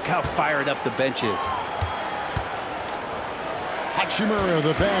efficiency. Look how fired up the bench is. Hachimura,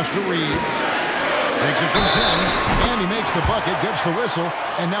 the pass to Reeves. Takes it from 10, and he makes the bucket, gets the whistle,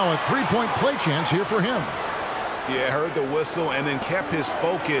 and now a 3-point play chance here for him. Yeah, heard the whistle and then kept his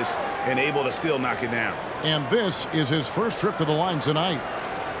focus and able to still knock it down. And this is his first trip to the line tonight.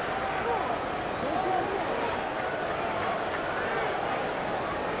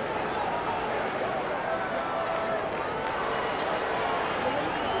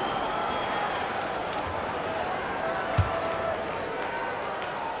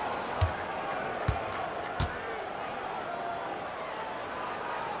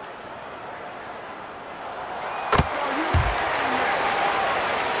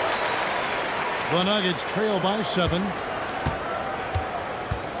 The Nuggets trail by 7.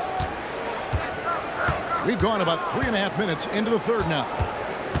 We've gone about 3.5 minutes into the third now.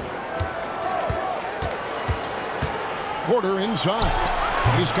 Porter inside.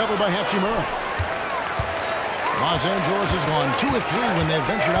 He's covered by Hachimura. Los Angeles has gone 2 of 3 when they've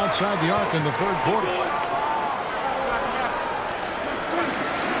ventured outside the arc in the third quarter.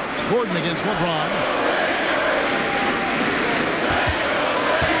 Gordon against LeBron.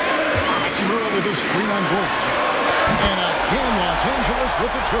 Hachimura with a screen on Gordon. And again, Los Angeles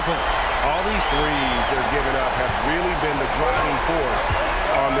with the triple. All these threes they're giving up have really been the driving force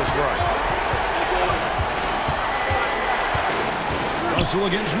on this run. Russell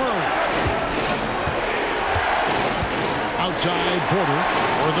against Murray. Outside Porter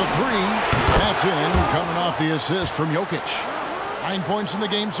for the 3. That's in, coming off the assist from Jokic. 9 points in the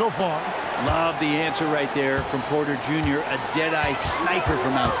game so far. Love the answer right there from Porter Jr., a dead-eye sniper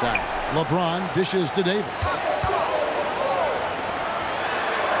from outside. LeBron dishes to Davis.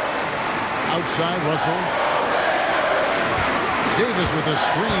 Outside Russell. Davis with a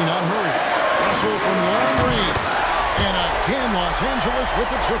screen on Murray. Russell from long range. And again, Los Angeles with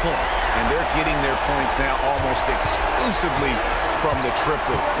the triple. And they're getting their points now almost exclusively from the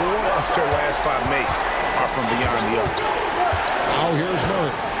triple. 4 of their last 5 makes are from beyond the arc. Now here's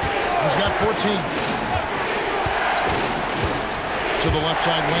Murray. He's got 14. To the left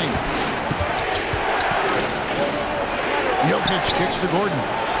side wing. Jokic kicks to Gordon.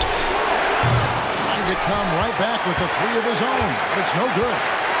 Trying to come right back with a 3 of his own. It's no good.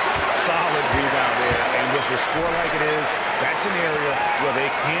 Solid rebound there. And with the score like it is, that's an area where they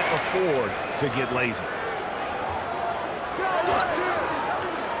can't afford to get lazy.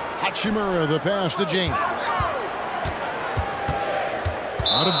 Hachimura, the pass to James.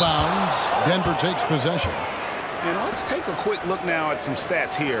 Out of bounds. Denver takes possession. And let's take a quick look now at some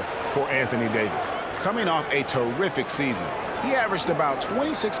stats here for Anthony Davis. Coming off a terrific season, he averaged about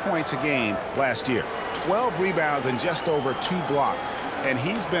 26 points a game last year, 12 rebounds and just over 2 blocks. And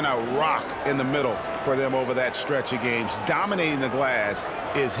he's been a rock in the middle for them over that stretch of games. Dominating the glass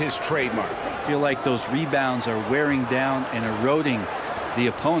is his trademark. I feel like those rebounds are wearing down and eroding the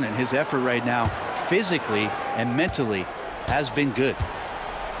opponent. His effort right now, physically and mentally, has been good.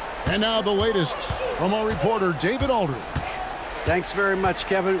 And now the latest from our reporter, David Aldridge. Thanks very much,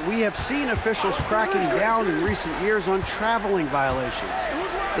 Kevin. We have seen officials cracking down in recent years on traveling violations.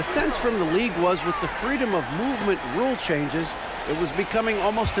 The sense from the league was with the freedom of movement rule changes, it was becoming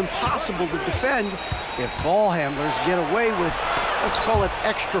almost impossible to defend if ball handlers get away with, let's call it,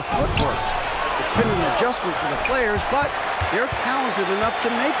 extra footwork. It's been an adjustment for the players, but they're talented enough to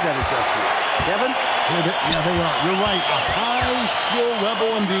make that adjustment. Kevin? Yeah, they are. You're right. A high skill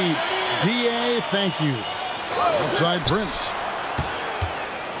level indeed. DA, thank you. Outside Prince.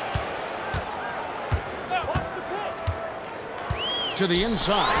 To the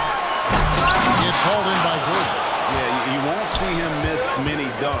inside. It's hauled in by Gordon. Yeah, you won't see him miss many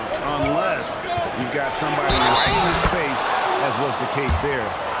dunks unless you've got somebody right in his face, as was the case there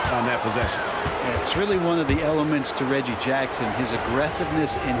on that possession. Yeah, it's really one of the elements to Reggie Jackson, his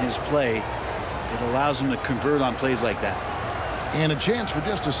aggressiveness in his play. It allows him to convert on plays like that. And a chance for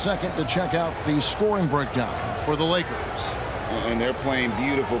just a second to check out the scoring breakdown for the Lakers. And they're playing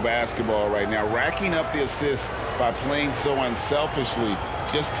beautiful basketball right now, racking up the assists by playing so unselfishly,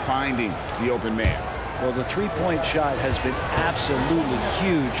 just finding the open man. Well, the three-point shot has been absolutely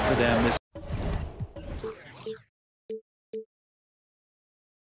huge for them this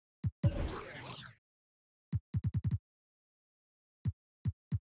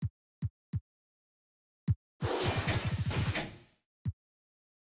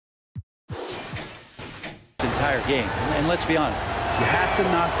entire game. And let's be honest, you have to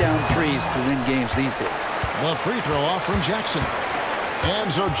knock down threes to win games these days. The free throw off from Jackson.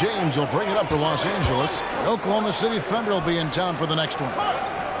 And so James will bring it up for Los Angeles. The Oklahoma City Thunder will be in town for the next one.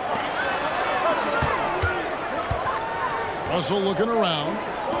 Russell looking around.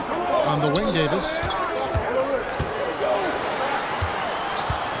 On the wing, Davis.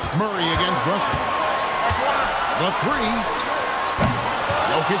 Murray against Russell. The 3.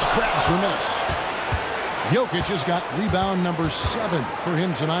 Jokic cracks the miss. Jokic has got rebound number 7 for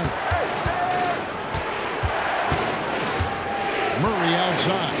him tonight. Murray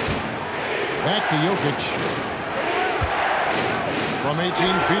outside. Back to Jokic. From 18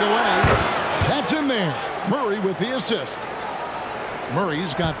 feet away. That's in there. Murray with the assist.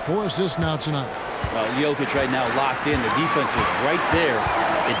 Murray's got 4 assists now tonight. Well, Jokic right now locked in. The defense is right there.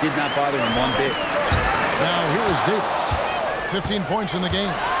 It did not bother him one bit. Now here is Davis. 15 points in the game.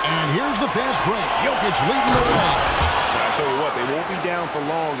 And here's the fast break. Jokic leading the way. I'll tell you what, they won't be down for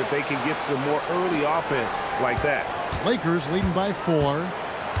long if they can get some more early offense like that. Lakers leading by 4.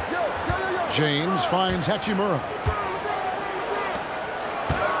 James finds Hachimura.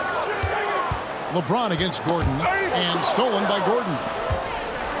 LeBron against Gordon, and stolen by Gordon.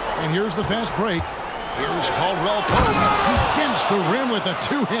 And here's the fast break. Here's Caldwell Pope. He dents the rim with a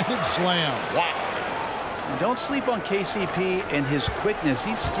two-handed slam. Wow. And don't sleep on KCP and his quickness.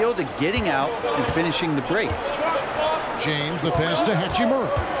 He's skilled at getting out and finishing the break. James, the pass to Hachimura.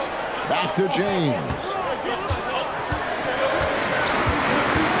 Back to James.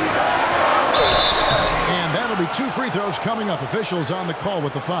 And that'll be 2 free throws coming up. Officials on the call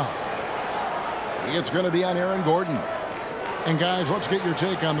with the foul. It's going to be on Aaron Gordon. And guys, let's get your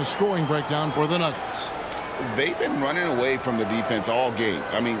take on the scoring breakdown for the Nuggets. They've been running away from the defense all game.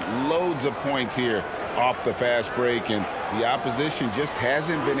 I mean, loads of points here off the fast break, and the opposition just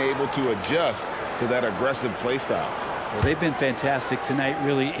hasn't been able to adjust to that aggressive play style. Well, they've been fantastic tonight,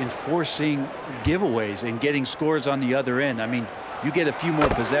 really enforcing giveaways and getting scores on the other end. I mean, you get a few more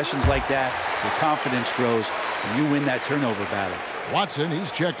possessions like that, your confidence grows, and you win that turnover battle. Watson,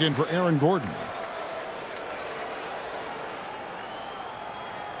 he's checked in for Aaron Gordon.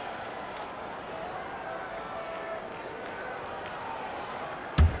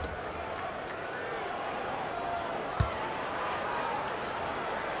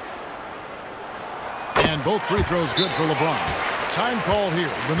 And both free throws good for LeBron. Time called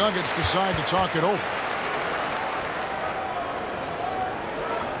here. The Nuggets decide to talk it over.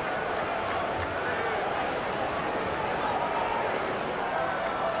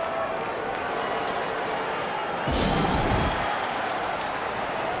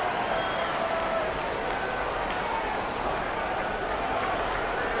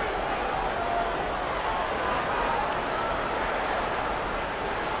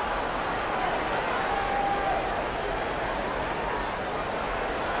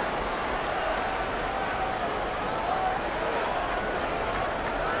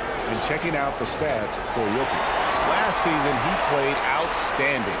 Checking out the stats for Jokic. Last season, he played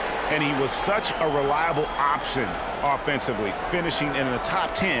outstanding, and he was such a reliable option offensively, finishing in the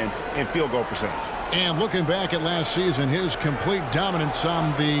top 10 in field goal percentage. And looking back at last season, his complete dominance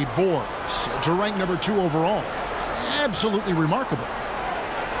on the boards to rank number 2 overall. Absolutely remarkable.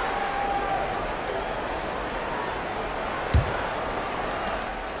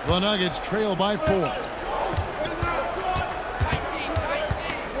 The Nuggets trail by 4.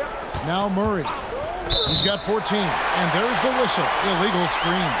 Now Murray. He's got 14. And there's the whistle. Illegal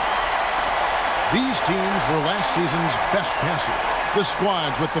screen. These teams were last season's best passers. The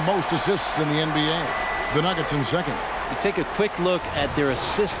squads with the most assists in the NBA. The Nuggets in second. You take a quick look at their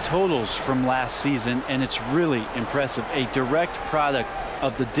assist totals from last season, and it's really impressive. A direct product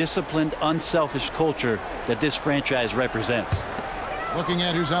of the disciplined, unselfish culture that this franchise represents. Looking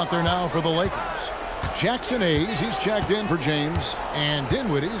at who's out there now for the Lakers. Jackson Hayes, he's checked in for James. And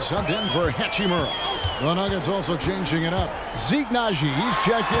Dinwiddie subbed in for Hachimura. The Nuggets also changing it up. Zeke Naji, he's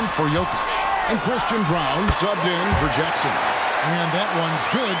checked in for Jokic. And Christian Brown subbed in for Jackson. And that one's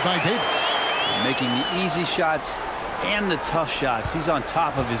good by Davis. Making the easy shots and the tough shots. He's on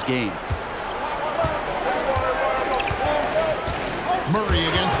top of his game. Murray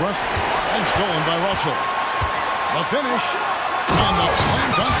against Russell. And stolen by Russell. The finish. And the slam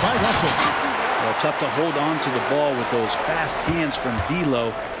dunk by Russell. Well, tough to hold on to the ball with those fast hands from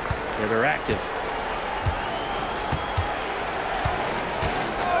D'Lo that are active.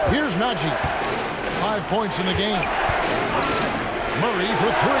 Here's Naji. 5 points in the game. Murray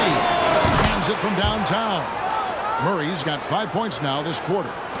for 3. Hands it from downtown. Murray's got 5 points now this quarter.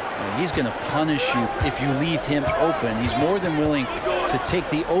 And he's going to punish you if you leave him open. He's more than willing to take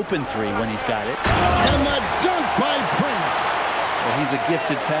the open 3 when he's got it. And the dunk by Prince. Well, he's a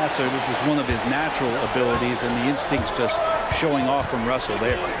gifted passer. This is one of his natural abilities, and the instinct's just showing off from Russell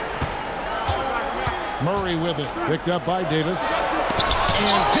there. Murray with it. Picked up by Davis.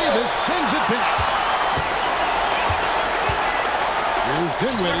 And Davis sends it back. Here's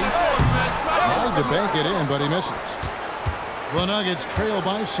Dinwiddie. Tried to bank it in, but he misses. The Nuggets trail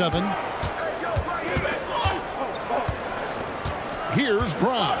by 7. Here's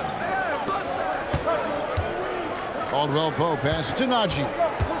Brown. Caldwell Pope pass to Naji.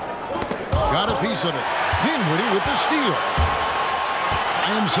 Got a piece of it. Dinwiddie with the steal.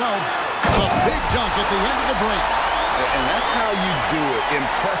 By himself. A big dunk at the end of the break. And that's how you do it.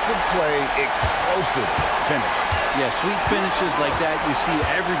 Impressive play, explosive finish. Yeah, sweet finishes like that. You see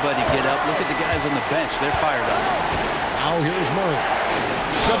everybody get up. Look at the guys on the bench. They're fired up. Now here's Murray.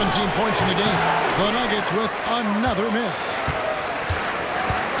 17 points in the game. The Nuggets with another miss.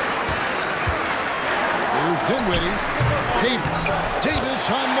 Here's Dinwiddie. Davis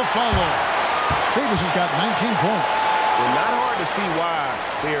on the follow. Davis has got 19 points. Well, not hard to see why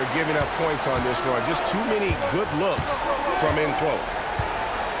they are giving up points on this run. Just too many good looks from in close.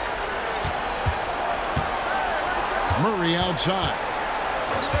 Murray outside.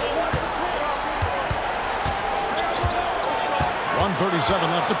 .137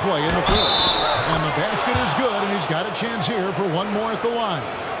 left to play in the fourth. And the basket is good, and he's got a chance here for one more at the line.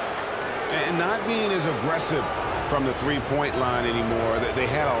 And not being as aggressive from the three-point line anymore. They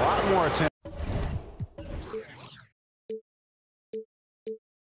had a lot more attention.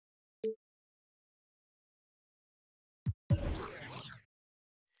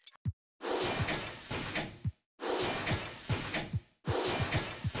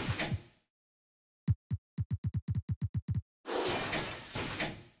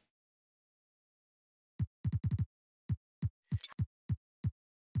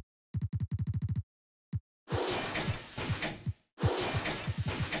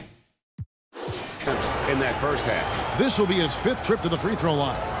 In that first half. This will be his 5th trip to the free throw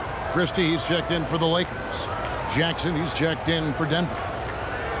line. Christie, he's checked in for the Lakers. Jackson, he's checked in for Denver.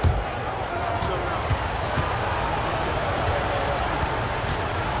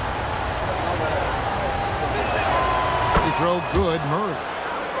 Free throw good, Murray.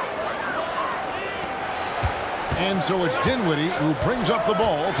 And so it's Dinwiddie who brings up the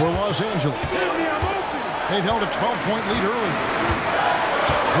ball for Los Angeles. They've held a 12-point lead early.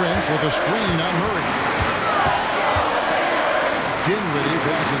 Prince with a screen on Murray. Dinwiddie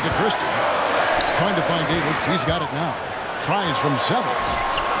passes to Christie. Trying to find Davis. He's got it now. Tries from 7.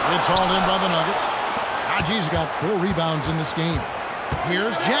 It's all in by the Nuggets. Haji's got 4 rebounds in this game.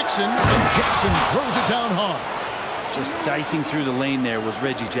 Here's Jackson. And Jackson throws it down hard. Just dicing through the lane there was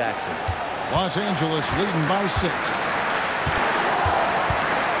Reggie Jackson. Los Angeles leading by 6.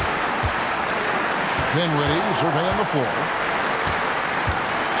 Dinwiddie surveying the floor.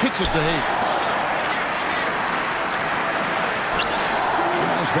 Kicks it to Hayes.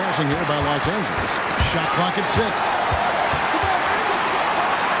 Nice passing here by Los Angeles. Shot clock at 6.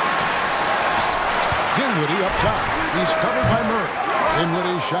 Dinwiddie up top. He's covered by Murray.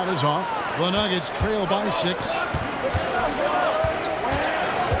 Dinwiddie's shot is off. The Nuggets trail by 6.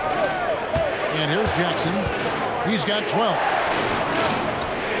 And here's Jackson. He's got 12.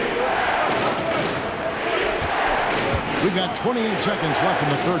 We've got 28 seconds left in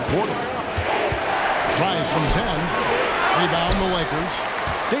the third quarter. Tries from 10. Rebound the Lakers.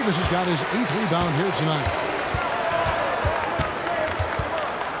 Davis has got his 8th rebound here tonight.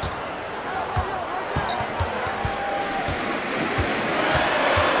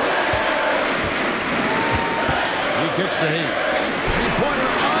 He kicks to Hayes.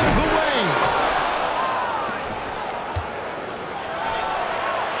 Three-pointer on the way.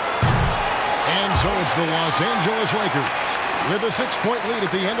 And so it's the Los Angeles Lakers with a 6-point lead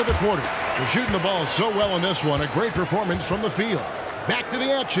at the end of the quarter. They're shooting the ball so well in this one. A great performance from the field. Back to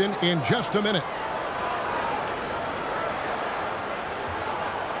the action in just a minute.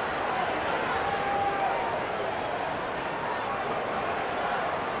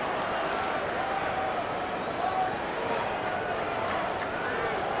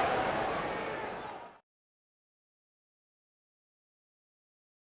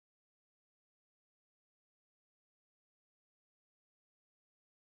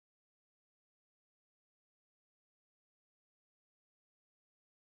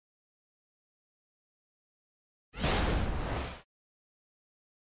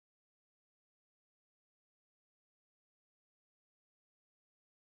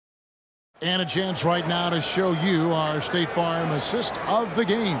 And a chance right now to show you our State Farm assist of the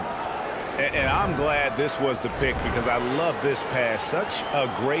game. And I'm glad this was the pick because I love this pass. Such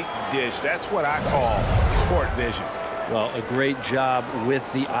a great dish. That's what I call court vision. Well, a great job with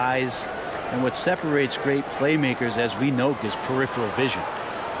the eyes. And what separates great playmakers, as we know, is peripheral vision.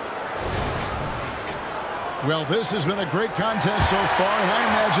 Well, this has been a great contest so far, and I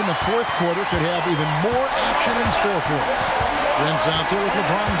imagine the fourth quarter could have even more action in store for us. Prince out there with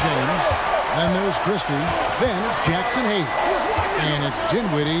LeBron James. And there's Christie. Then it's Jackson Hayes. And it's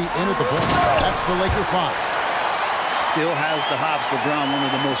Dinwiddie in at the point. That's the Laker 5. Still has the hops. LeBron, one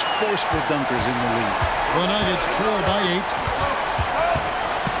of the most forceful dunkers in the league. The Nuggets trail by 8.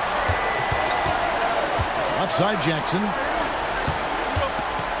 Outside Jackson.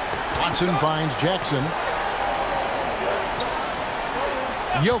 Watson finds Jackson.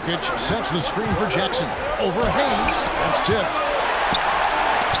 Jokic sets the screen for Jackson. Over Hayes. That's tipped.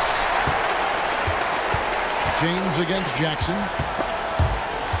 James against Jackson.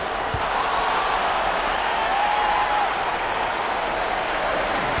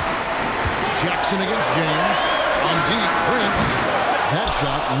 Jackson against James. From deep, Prince. That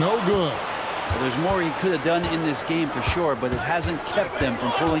shot, no good. Well, there's more he could have done in this game for sure, but it hasn't kept them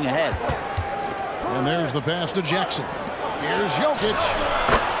from pulling ahead. And there's the pass to Jackson. Here's Jokic.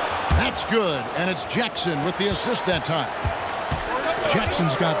 That's good, and it's Jackson with the assist that time.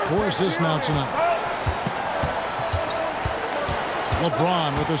 Jackson's got 4 assists now tonight.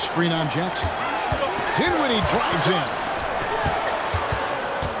 LeBron with a screen on Jackson. Dinwiddie drives in.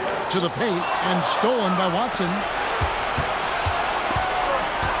 To the paint, and stolen by Watson.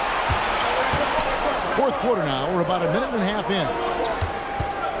 Fourth quarter now. We're about a minute and a half in.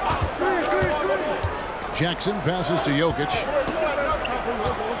 Jackson passes to Jokic.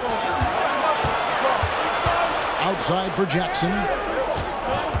 Outside for Jackson.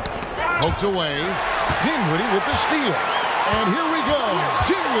 Poked away. Dinwiddie with the steal. And here we go.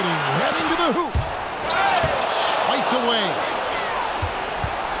 Dinwiddie heading to the hoop. Swiped away.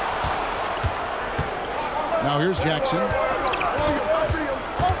 Now here's Jackson.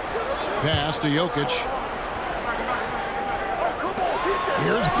 Pass to Jokic.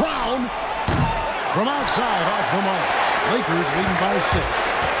 Here's Brown. From outside, off the mark. Lakers leading by 6.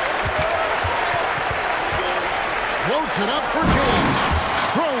 Floats it up for James.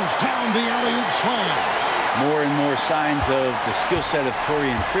 Throws down the alley-oop slam. More and more signs of the skill set of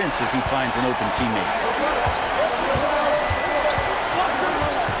Taurean Prince as he finds an open teammate.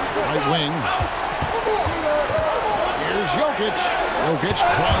 Right wing. Here's Jokic. Jokic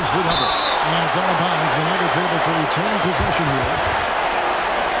tries the double. And it's out of bounds. The Nuggets able to retain possession here.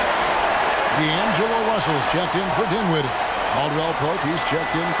 D'Angelo Russell's checked in for Dinwiddie. Caldwell Pope, he's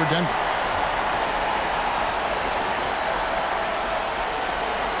checked in for Denver.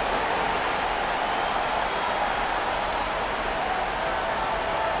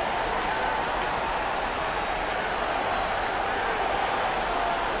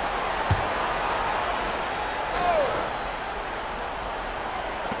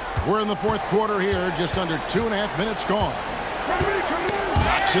 We're in the fourth quarter here, just under 2.5 minutes gone.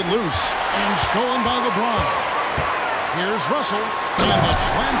 Knocks it loose and stolen by LeBron. Here's Russell, and the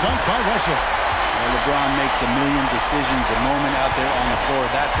slam dunk by Russell. Well, LeBron makes a million decisions a moment out there on the floor.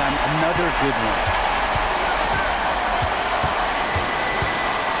 That time, another good one.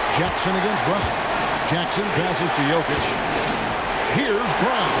 Jackson against Russell. Jackson passes to Jokic. Here's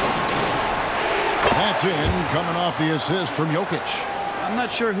Brown. That's in, coming off the assist from Jokic. I'm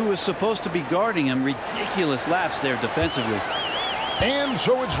not sure who was supposed to be guarding him. Ridiculous lapse there defensively. And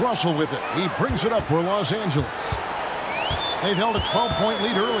so it's Russell with it. He brings it up for Los Angeles. They've held a 12-point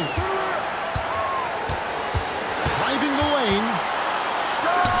lead early. Driving the lane.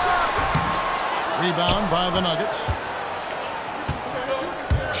 Rebound by the Nuggets.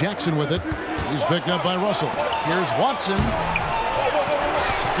 Jackson with it. He's picked up by Russell. Here's Watson.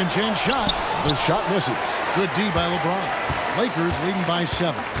 Second chance shot. The shot misses. Good D by LeBron. Lakers leading by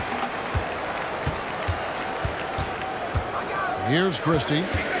 7. Here's Christie.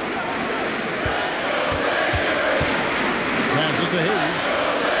 Passes to Hayes.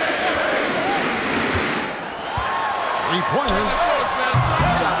 Three-pointer.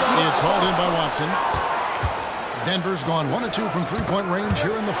 It's hauled in by Watson. Denver's gone 1 of 2 from three-point range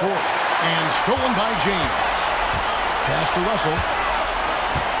here in the fourth. And stolen by James. Pass to Russell.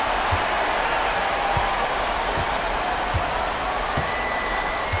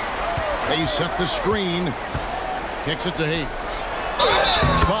 They set the screen. Kicks it to Hayes.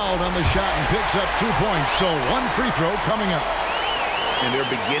 Fouled on the shot and picks up 2 points. So 1 free throw coming up. And they're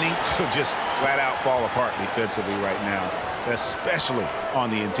beginning to just flat out fall apart defensively right now, especially on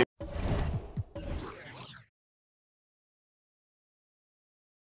the interior.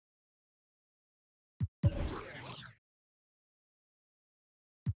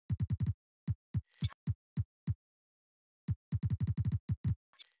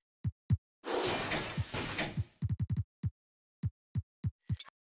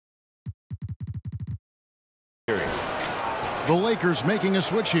 The Lakers making a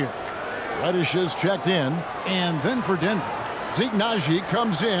switch here. Reddish is checked in. And then for Denver, Zeke Naji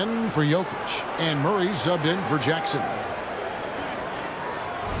comes in for Jokic. And Murray subbed in for Jackson.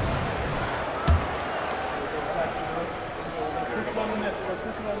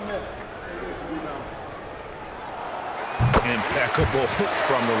 Impeccable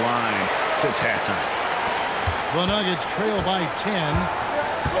from the line since halftime. The Nuggets trail by 10.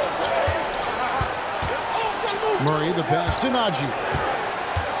 Murray, the pass to Naji.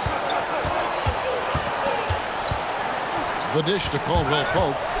 The dish to Caldwell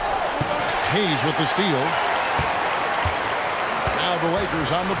Pope. Hayes with the steal. Now the Lakers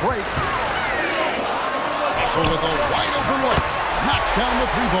on the break. So with a wide open look, knocks down the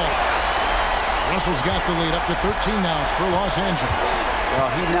 3 ball. Russell's got the lead up to 13 now for Los Angeles. Well,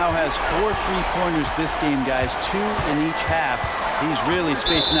 he now has 4 3-pointers this game, guys, 2 in each half. He's really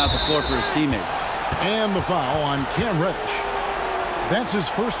spacing out the floor for his teammates. And the foul on Cam Reddish. That's his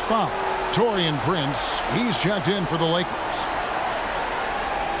first foul. Taurean Prince, he's checked in for the Lakers.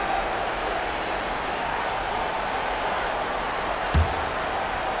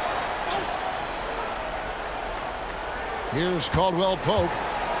 Here's Caldwell Pope.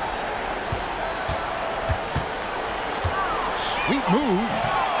 Sweet move.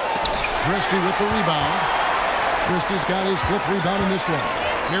 Christie with the rebound. Christie's got his 5th rebound in this one.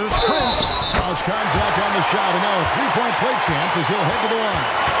 Here's Prince. Cross contact on the shot, and now a 3-point play chance as he'll head to the line.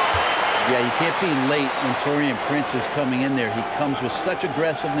 Yeah, you can't be late when Taurean Prince is coming in there. He comes with such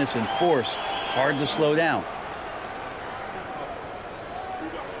aggressiveness and force, hard to slow down.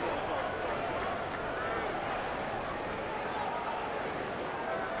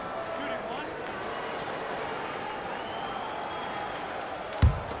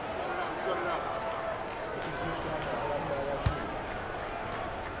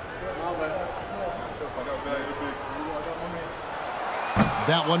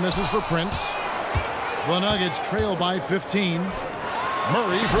 That one misses for Prince. The Nuggets trail by 15.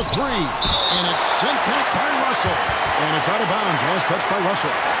 Murray for 3. And it's sent back by Russell. And it's out of bounds. Last touch by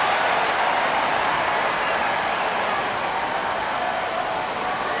Russell.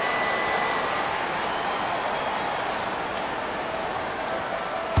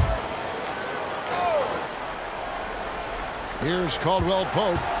 Here's Caldwell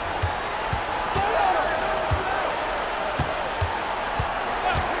Pope.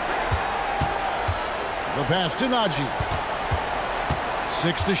 The pass to Najee.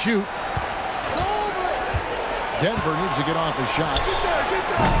 6 to shoot. Denver needs to get off his shot.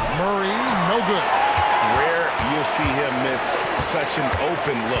 Murray, no good. Rare you'll see him miss such an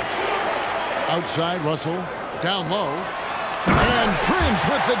open look. Outside, Russell. Down low. And Prince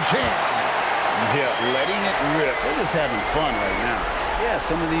with the jam. Yeah, letting it rip. They're just having fun right now. Yeah,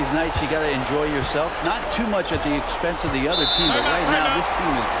 some of these nights you got to enjoy yourself. Not too much at the expense of the other team, but right now this team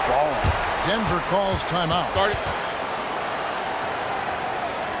is balling. Denver calls timeout. Start it.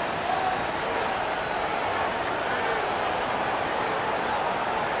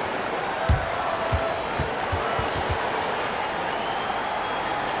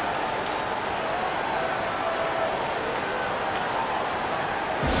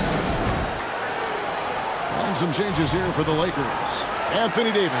 And some changes here for the Lakers.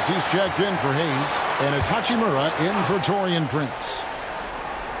 Anthony Davis, he's checked in for Hayes. And it's Hachimura in for Taurean Prince.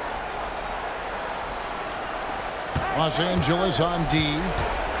 Los Angeles on D.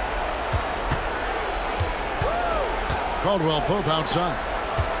 Caldwell Pope outside.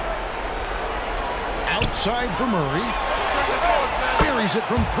 Outside for Murray. Buries it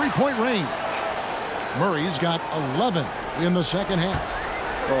from 3-point range. Murray's got 11 in the second half.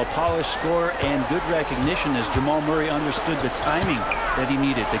 Well, a polished score and good recognition as Jamal Murray understood the timing that he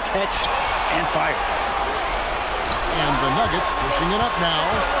needed to catch and fire. And the Nuggets pushing it up now.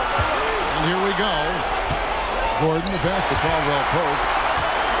 And here we go. Gordon, the pass to Caldwell Pope.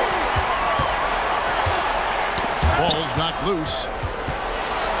 Ball's knocked loose.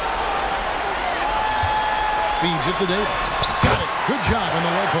 Feeds it to Davis. Got it. Good job on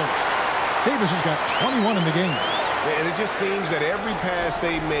the low post. Davis has got 21 in the game. And it just seems that every pass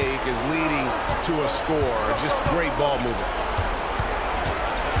they make is leading to a score. Just great ball movement.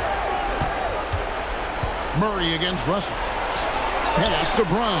 Murray against Russell. Pass to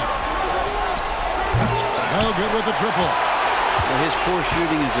Brown. No good with the triple. Well, his poor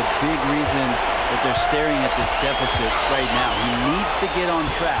shooting is a big reason that they're staring at this deficit right now. He needs to get on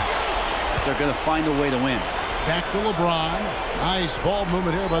track if they're going to find a way to win. Back to LeBron. Nice ball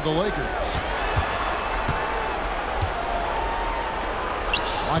movement here by the Lakers.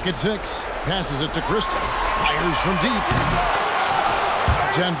 Lock at 6. Passes it to Christie. Fires from deep.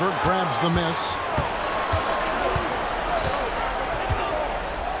 Denver grabs the miss.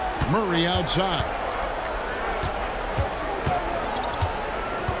 Murray outside.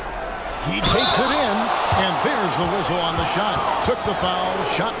 He takes it in, and there's the whistle on the shot. Took the foul,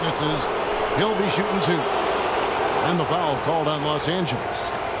 shot misses. He'll be shooting 2. And the foul called on Los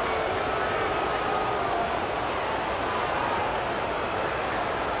Angeles.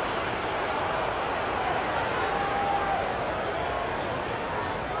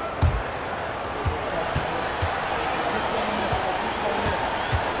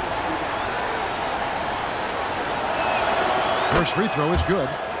 First free throw is good.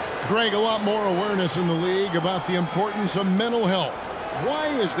 Greg, a lot more awareness in the league about the importance of mental health. Why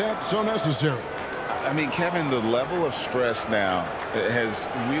is that so necessary? I mean, Kevin, the level of stress now has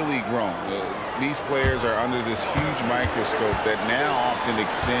really grown. These players are under this huge microscope that now often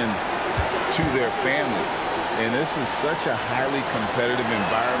extends to their families. And this is such a highly competitive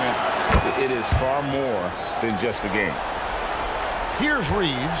environment. It is far more than just a game. Here's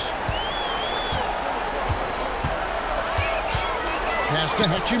Reeves. Pass to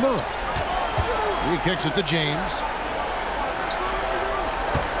Hachimura. He kicks it to James.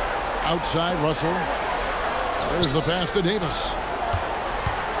 Outside, Russell. There's the pass to Davis.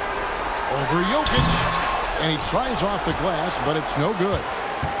 Over Jokic. And he tries off the glass, but it's no good.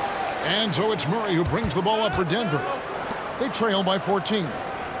 And so it's Murray who brings the ball up for Denver. They trail by 14.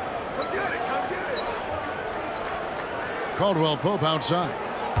 Caldwell Pope outside.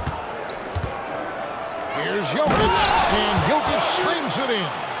 Here's Jokic, and Jokic slams it in.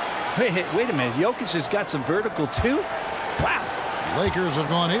 Wait a minute. Jokic has got some vertical, too? Wow. Lakers have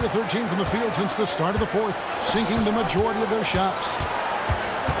gone 8 of 13 from the field since the start of the fourth, sinking the majority of their shots.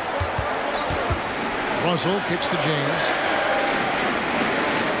 Russell kicks to James.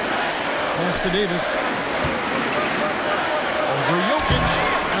 Pass to Davis. Over Jokic,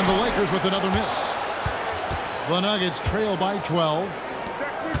 and the Lakers with another miss. The Nuggets trail by 12.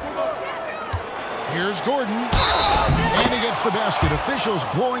 Here's Gordon, and he gets the basket. Officials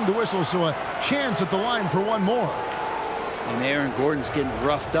blowing the whistle, so a chance at the line for one more. And Aaron Gordon's getting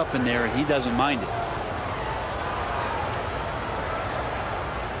roughed up in there, and he doesn't mind it.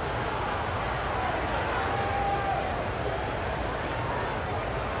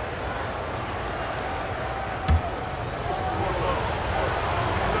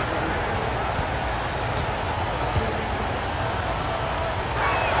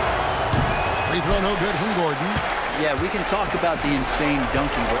 Free throw no good from Gordon. Yeah, we can talk about the insane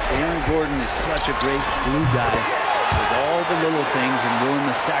dunking, but Aaron Gordon is such a great glue guy. With all the little things and willing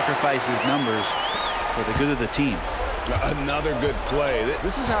to sacrifice his numbers for the good of the team. Another good play.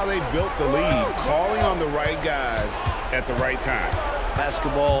 This is how they built the lead, calling on the right guys at the right time.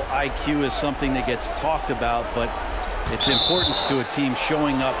 Basketball IQ is something that gets talked about, but its importance to a team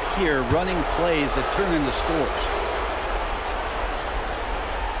showing up here, running plays that turn into scores.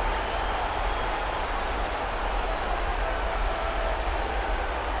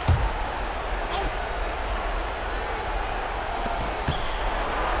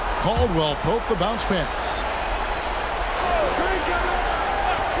 Caldwell Pope the bounce pass.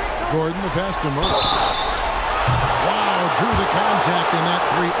 Gordon the pass to Murray. Wow, drew the contact, and that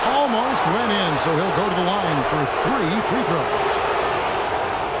three almost went in, so he'll go to the line for 3 free throws.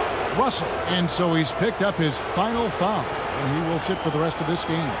 Russell, and so he's picked up his final foul, and he will sit for the rest of this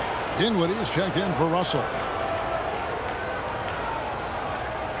game. Dinwiddie is checked in for Russell.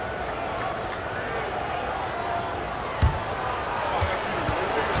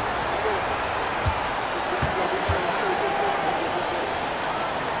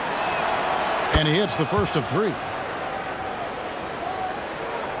 And he hits the first of 3.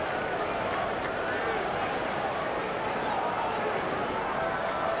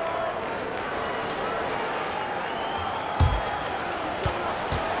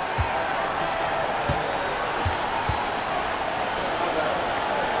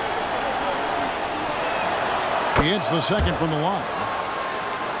 He hits the second from the line.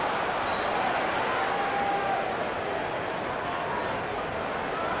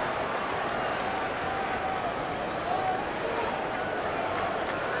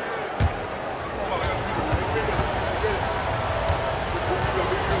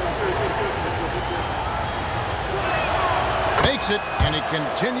 It, and he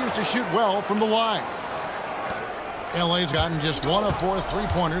continues to shoot well from the line. LA's gotten just 1 of 4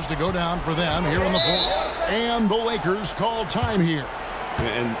 3-pointers to go down for them here in the fourth. And the Lakers call time here.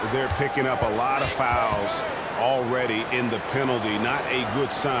 And they're picking up a lot of fouls already in the penalty. Not a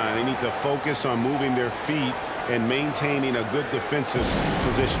good sign. They need to focus on moving their feet and maintaining a good defensive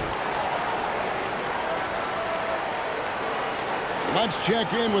position. Let's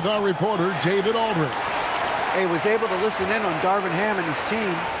check in with our reporter, David Aldridge. He was able to listen in on Darvin Ham and his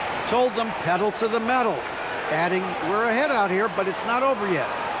team. Told them pedal to the metal. Adding, we're ahead out here, but it's not over yet.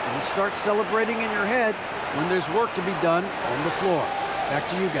 Don't start celebrating in your head when there's work to be done on the floor. Back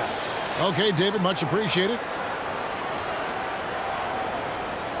to you guys. Okay, David, much appreciated.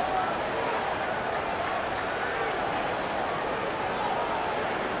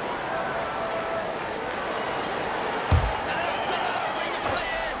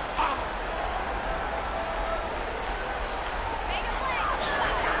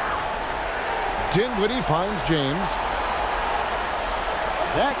 Dinwiddie finds James.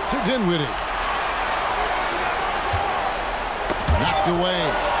 Back to Dinwiddie. Knocked away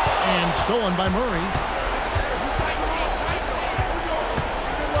and stolen by Murray.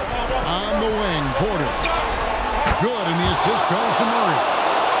 good, and the assist goes to Murray.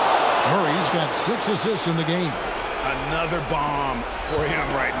 Murray's got 6 assists in the game. Another bomb for him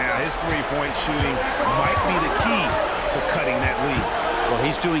right now. His three-point shooting might be the key to cutting that lead. Well,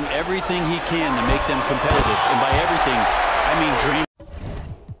 he's doing everything he can to make them competitive. And by everything, I mean dream.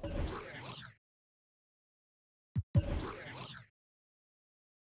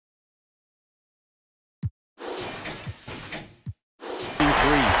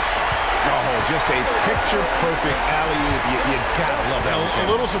 Just a picture-perfect alley-oop. You gotta love that one.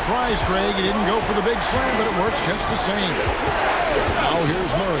 A little surprised, Greg. He didn't go for the big slam, but it works just the same. Now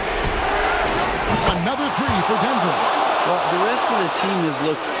here's Murray. Another 3 for Denver. Well, the rest of the team has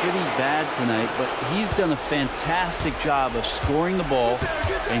looked pretty bad tonight, but he's done a fantastic job of scoring the ball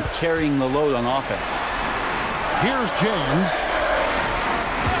and carrying the load on offense. Here's James.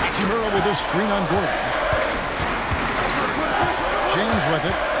 Hachimura with his screen on Gordon. James with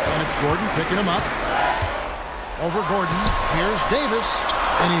it. And it's Gordon picking him up. Over Gordon. Here's Davis.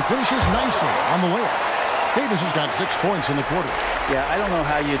 And he finishes nicely on the way up. Davis has got 6 points in the quarter. Yeah, I don't know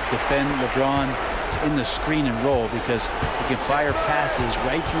how you defend LeBron in the screen and roll because he can fire passes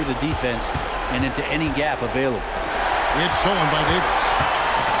right through the defense and into any gap available. It's stolen by Davis.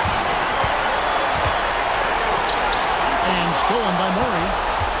 And stolen by Murray.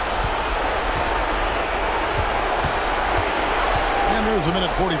 And there's a minute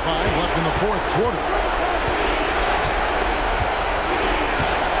 45 left in the 4th quarter.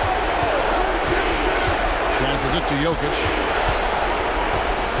 Passes it to Jokic.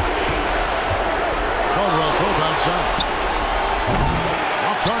 Caldwell Pope outside.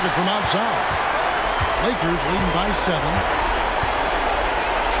 Off target from outside. Lakers leading by 7.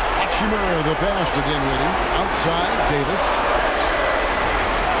 Hachimura the pass to Dinwiddie. Outside, Davis.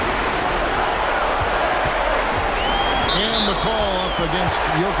 And the call up against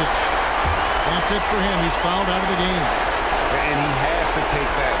Jokic. That's it for him. He's fouled out of the game. And he has to take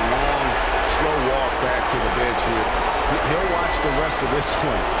that long, slow walk back to the bench here. He'll watch the rest of this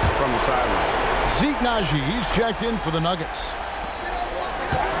one from the sideline. Zeke Naji, he's checked in for the Nuggets.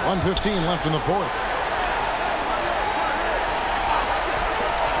 1:15 left in the 4th.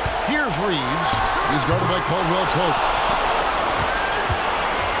 Here's Reeves. He's guarded by Caldwell Pope.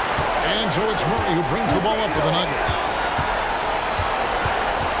 And so it's Murray who brings the ball up for the Nuggets.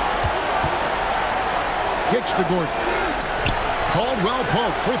 Kicks to Gordon. Caldwell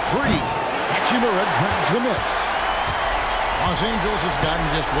Pope for 3. Hachimura grabs the miss. Los Angeles has gotten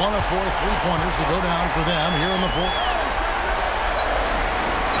just 1 of 4 3-pointers to go down for them here in the 4th.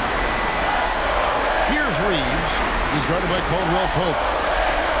 Here's Reeves. He's guarded by Caldwell Pope.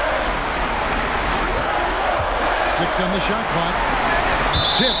 6 on the shot clock. It's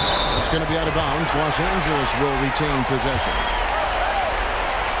tipped. It's going to be out of bounds. Los Angeles will retain possession.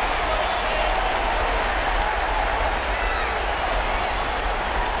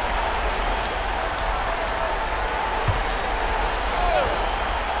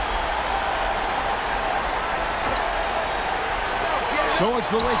 So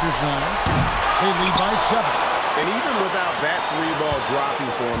it's the Lakers now. They lead by 7. And even without that 3-ball dropping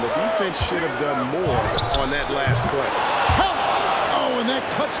for him, the defense should have done more on that last play. Count it! Oh, and that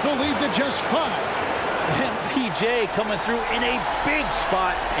cuts the lead to just 5. And PJ coming through in a big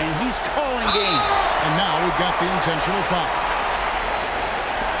spot, and he's calling game. And now we've got the intentional foul.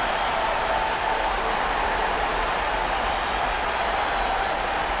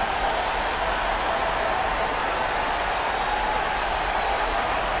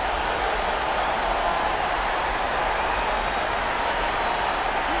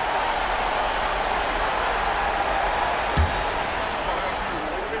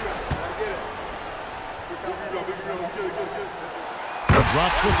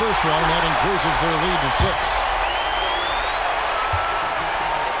 Drops the first one, and that increases their lead to 6.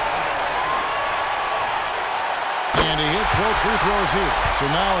 And he hits both free throws here. So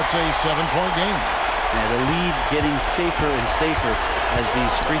now it's a 7-point game. And the lead getting safer and safer as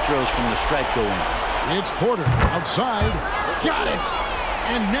these free throws from the stripe go in. It's Porter outside. Got it!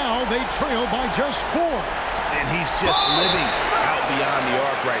 And now they trail by just 4. And he's just living out beyond the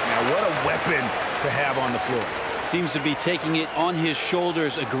arc right now. What a weapon to have on the floor. Seems to be taking it on his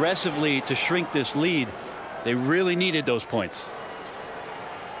shoulders aggressively to shrink this lead. They really needed those points.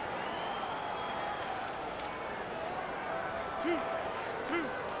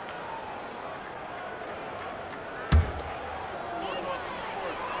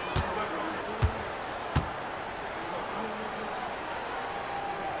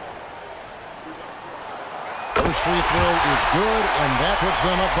 First free throw is good, and that puts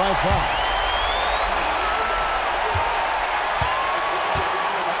them up by 5.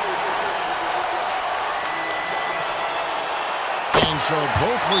 so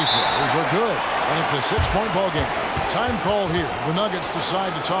both free throws are good. And it's a 6-point ball game. Time call here. The Nuggets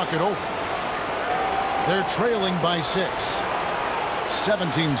decide to talk it over. They're trailing by 6.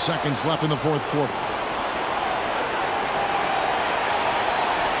 17 seconds left in the fourth quarter.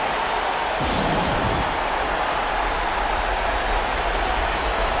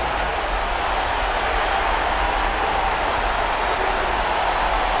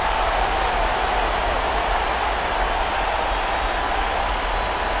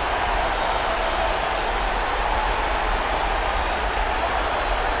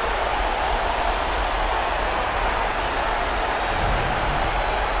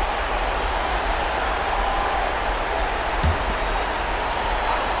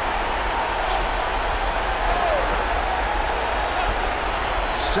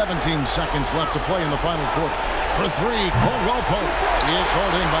 Seconds left to play in the final quarter. For three, Caldwell Pope. It's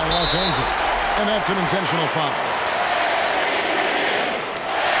hauled in by Los Angeles. And that's an intentional foul.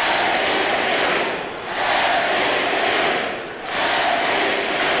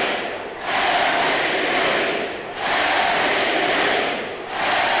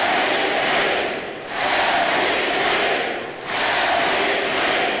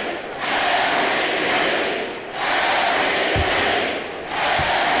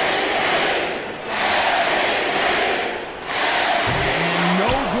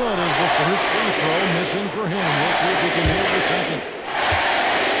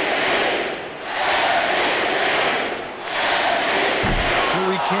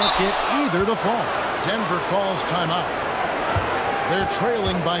 To fall. Denver calls timeout. They're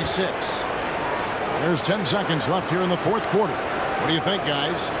trailing by 6. There's 10 seconds left here in the fourth quarter. What do you think,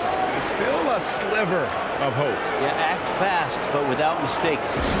 guys? Still a sliver of hope. Yeah, act fast, but without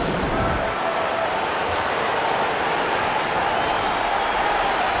mistakes.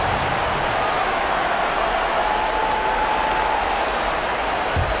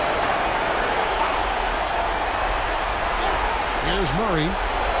 Here's Murray.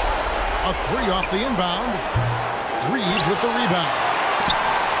 A three off the inbound. Reeves with the rebound.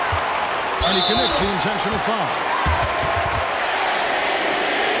 And he commits the intentional foul.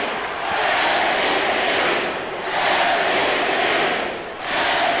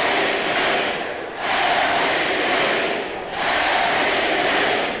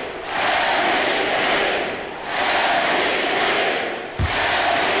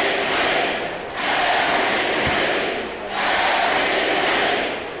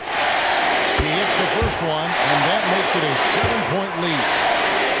 It a 7-point lead.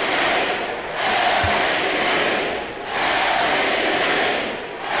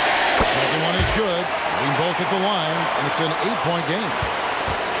 Second one is good. Hitting both at the line, and it's an 8-point game.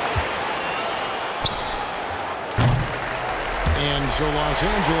 And so Los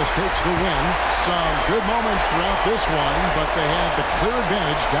Angeles takes the win. Some good moments throughout this one, but they had the clear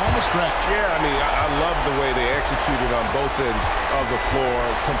advantage down the stretch. Yeah, I mean, I love the way they executed on both ends of the floor,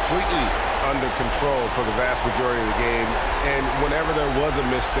 completely under control for the vast majority of the game. And whenever there was a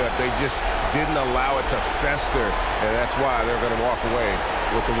misstep, they just didn't allow it to fester, and that's why they're going to walk away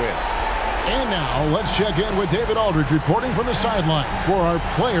with the win. And now let's check in with David Aldridge reporting from the sideline for our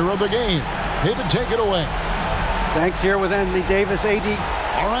player of the game. David, take it away. Thanks. Here with Anthony Davis, AD.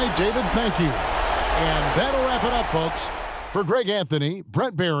 All right, David, thank you. And that'll wrap it up, folks. For Greg Anthony,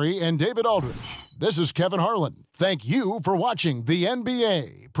 Brent Barry, and David Aldridge, this is Kevin Harlan. Thank you for watching the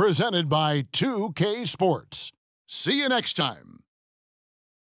NBA, presented by 2K Sports. See you next time.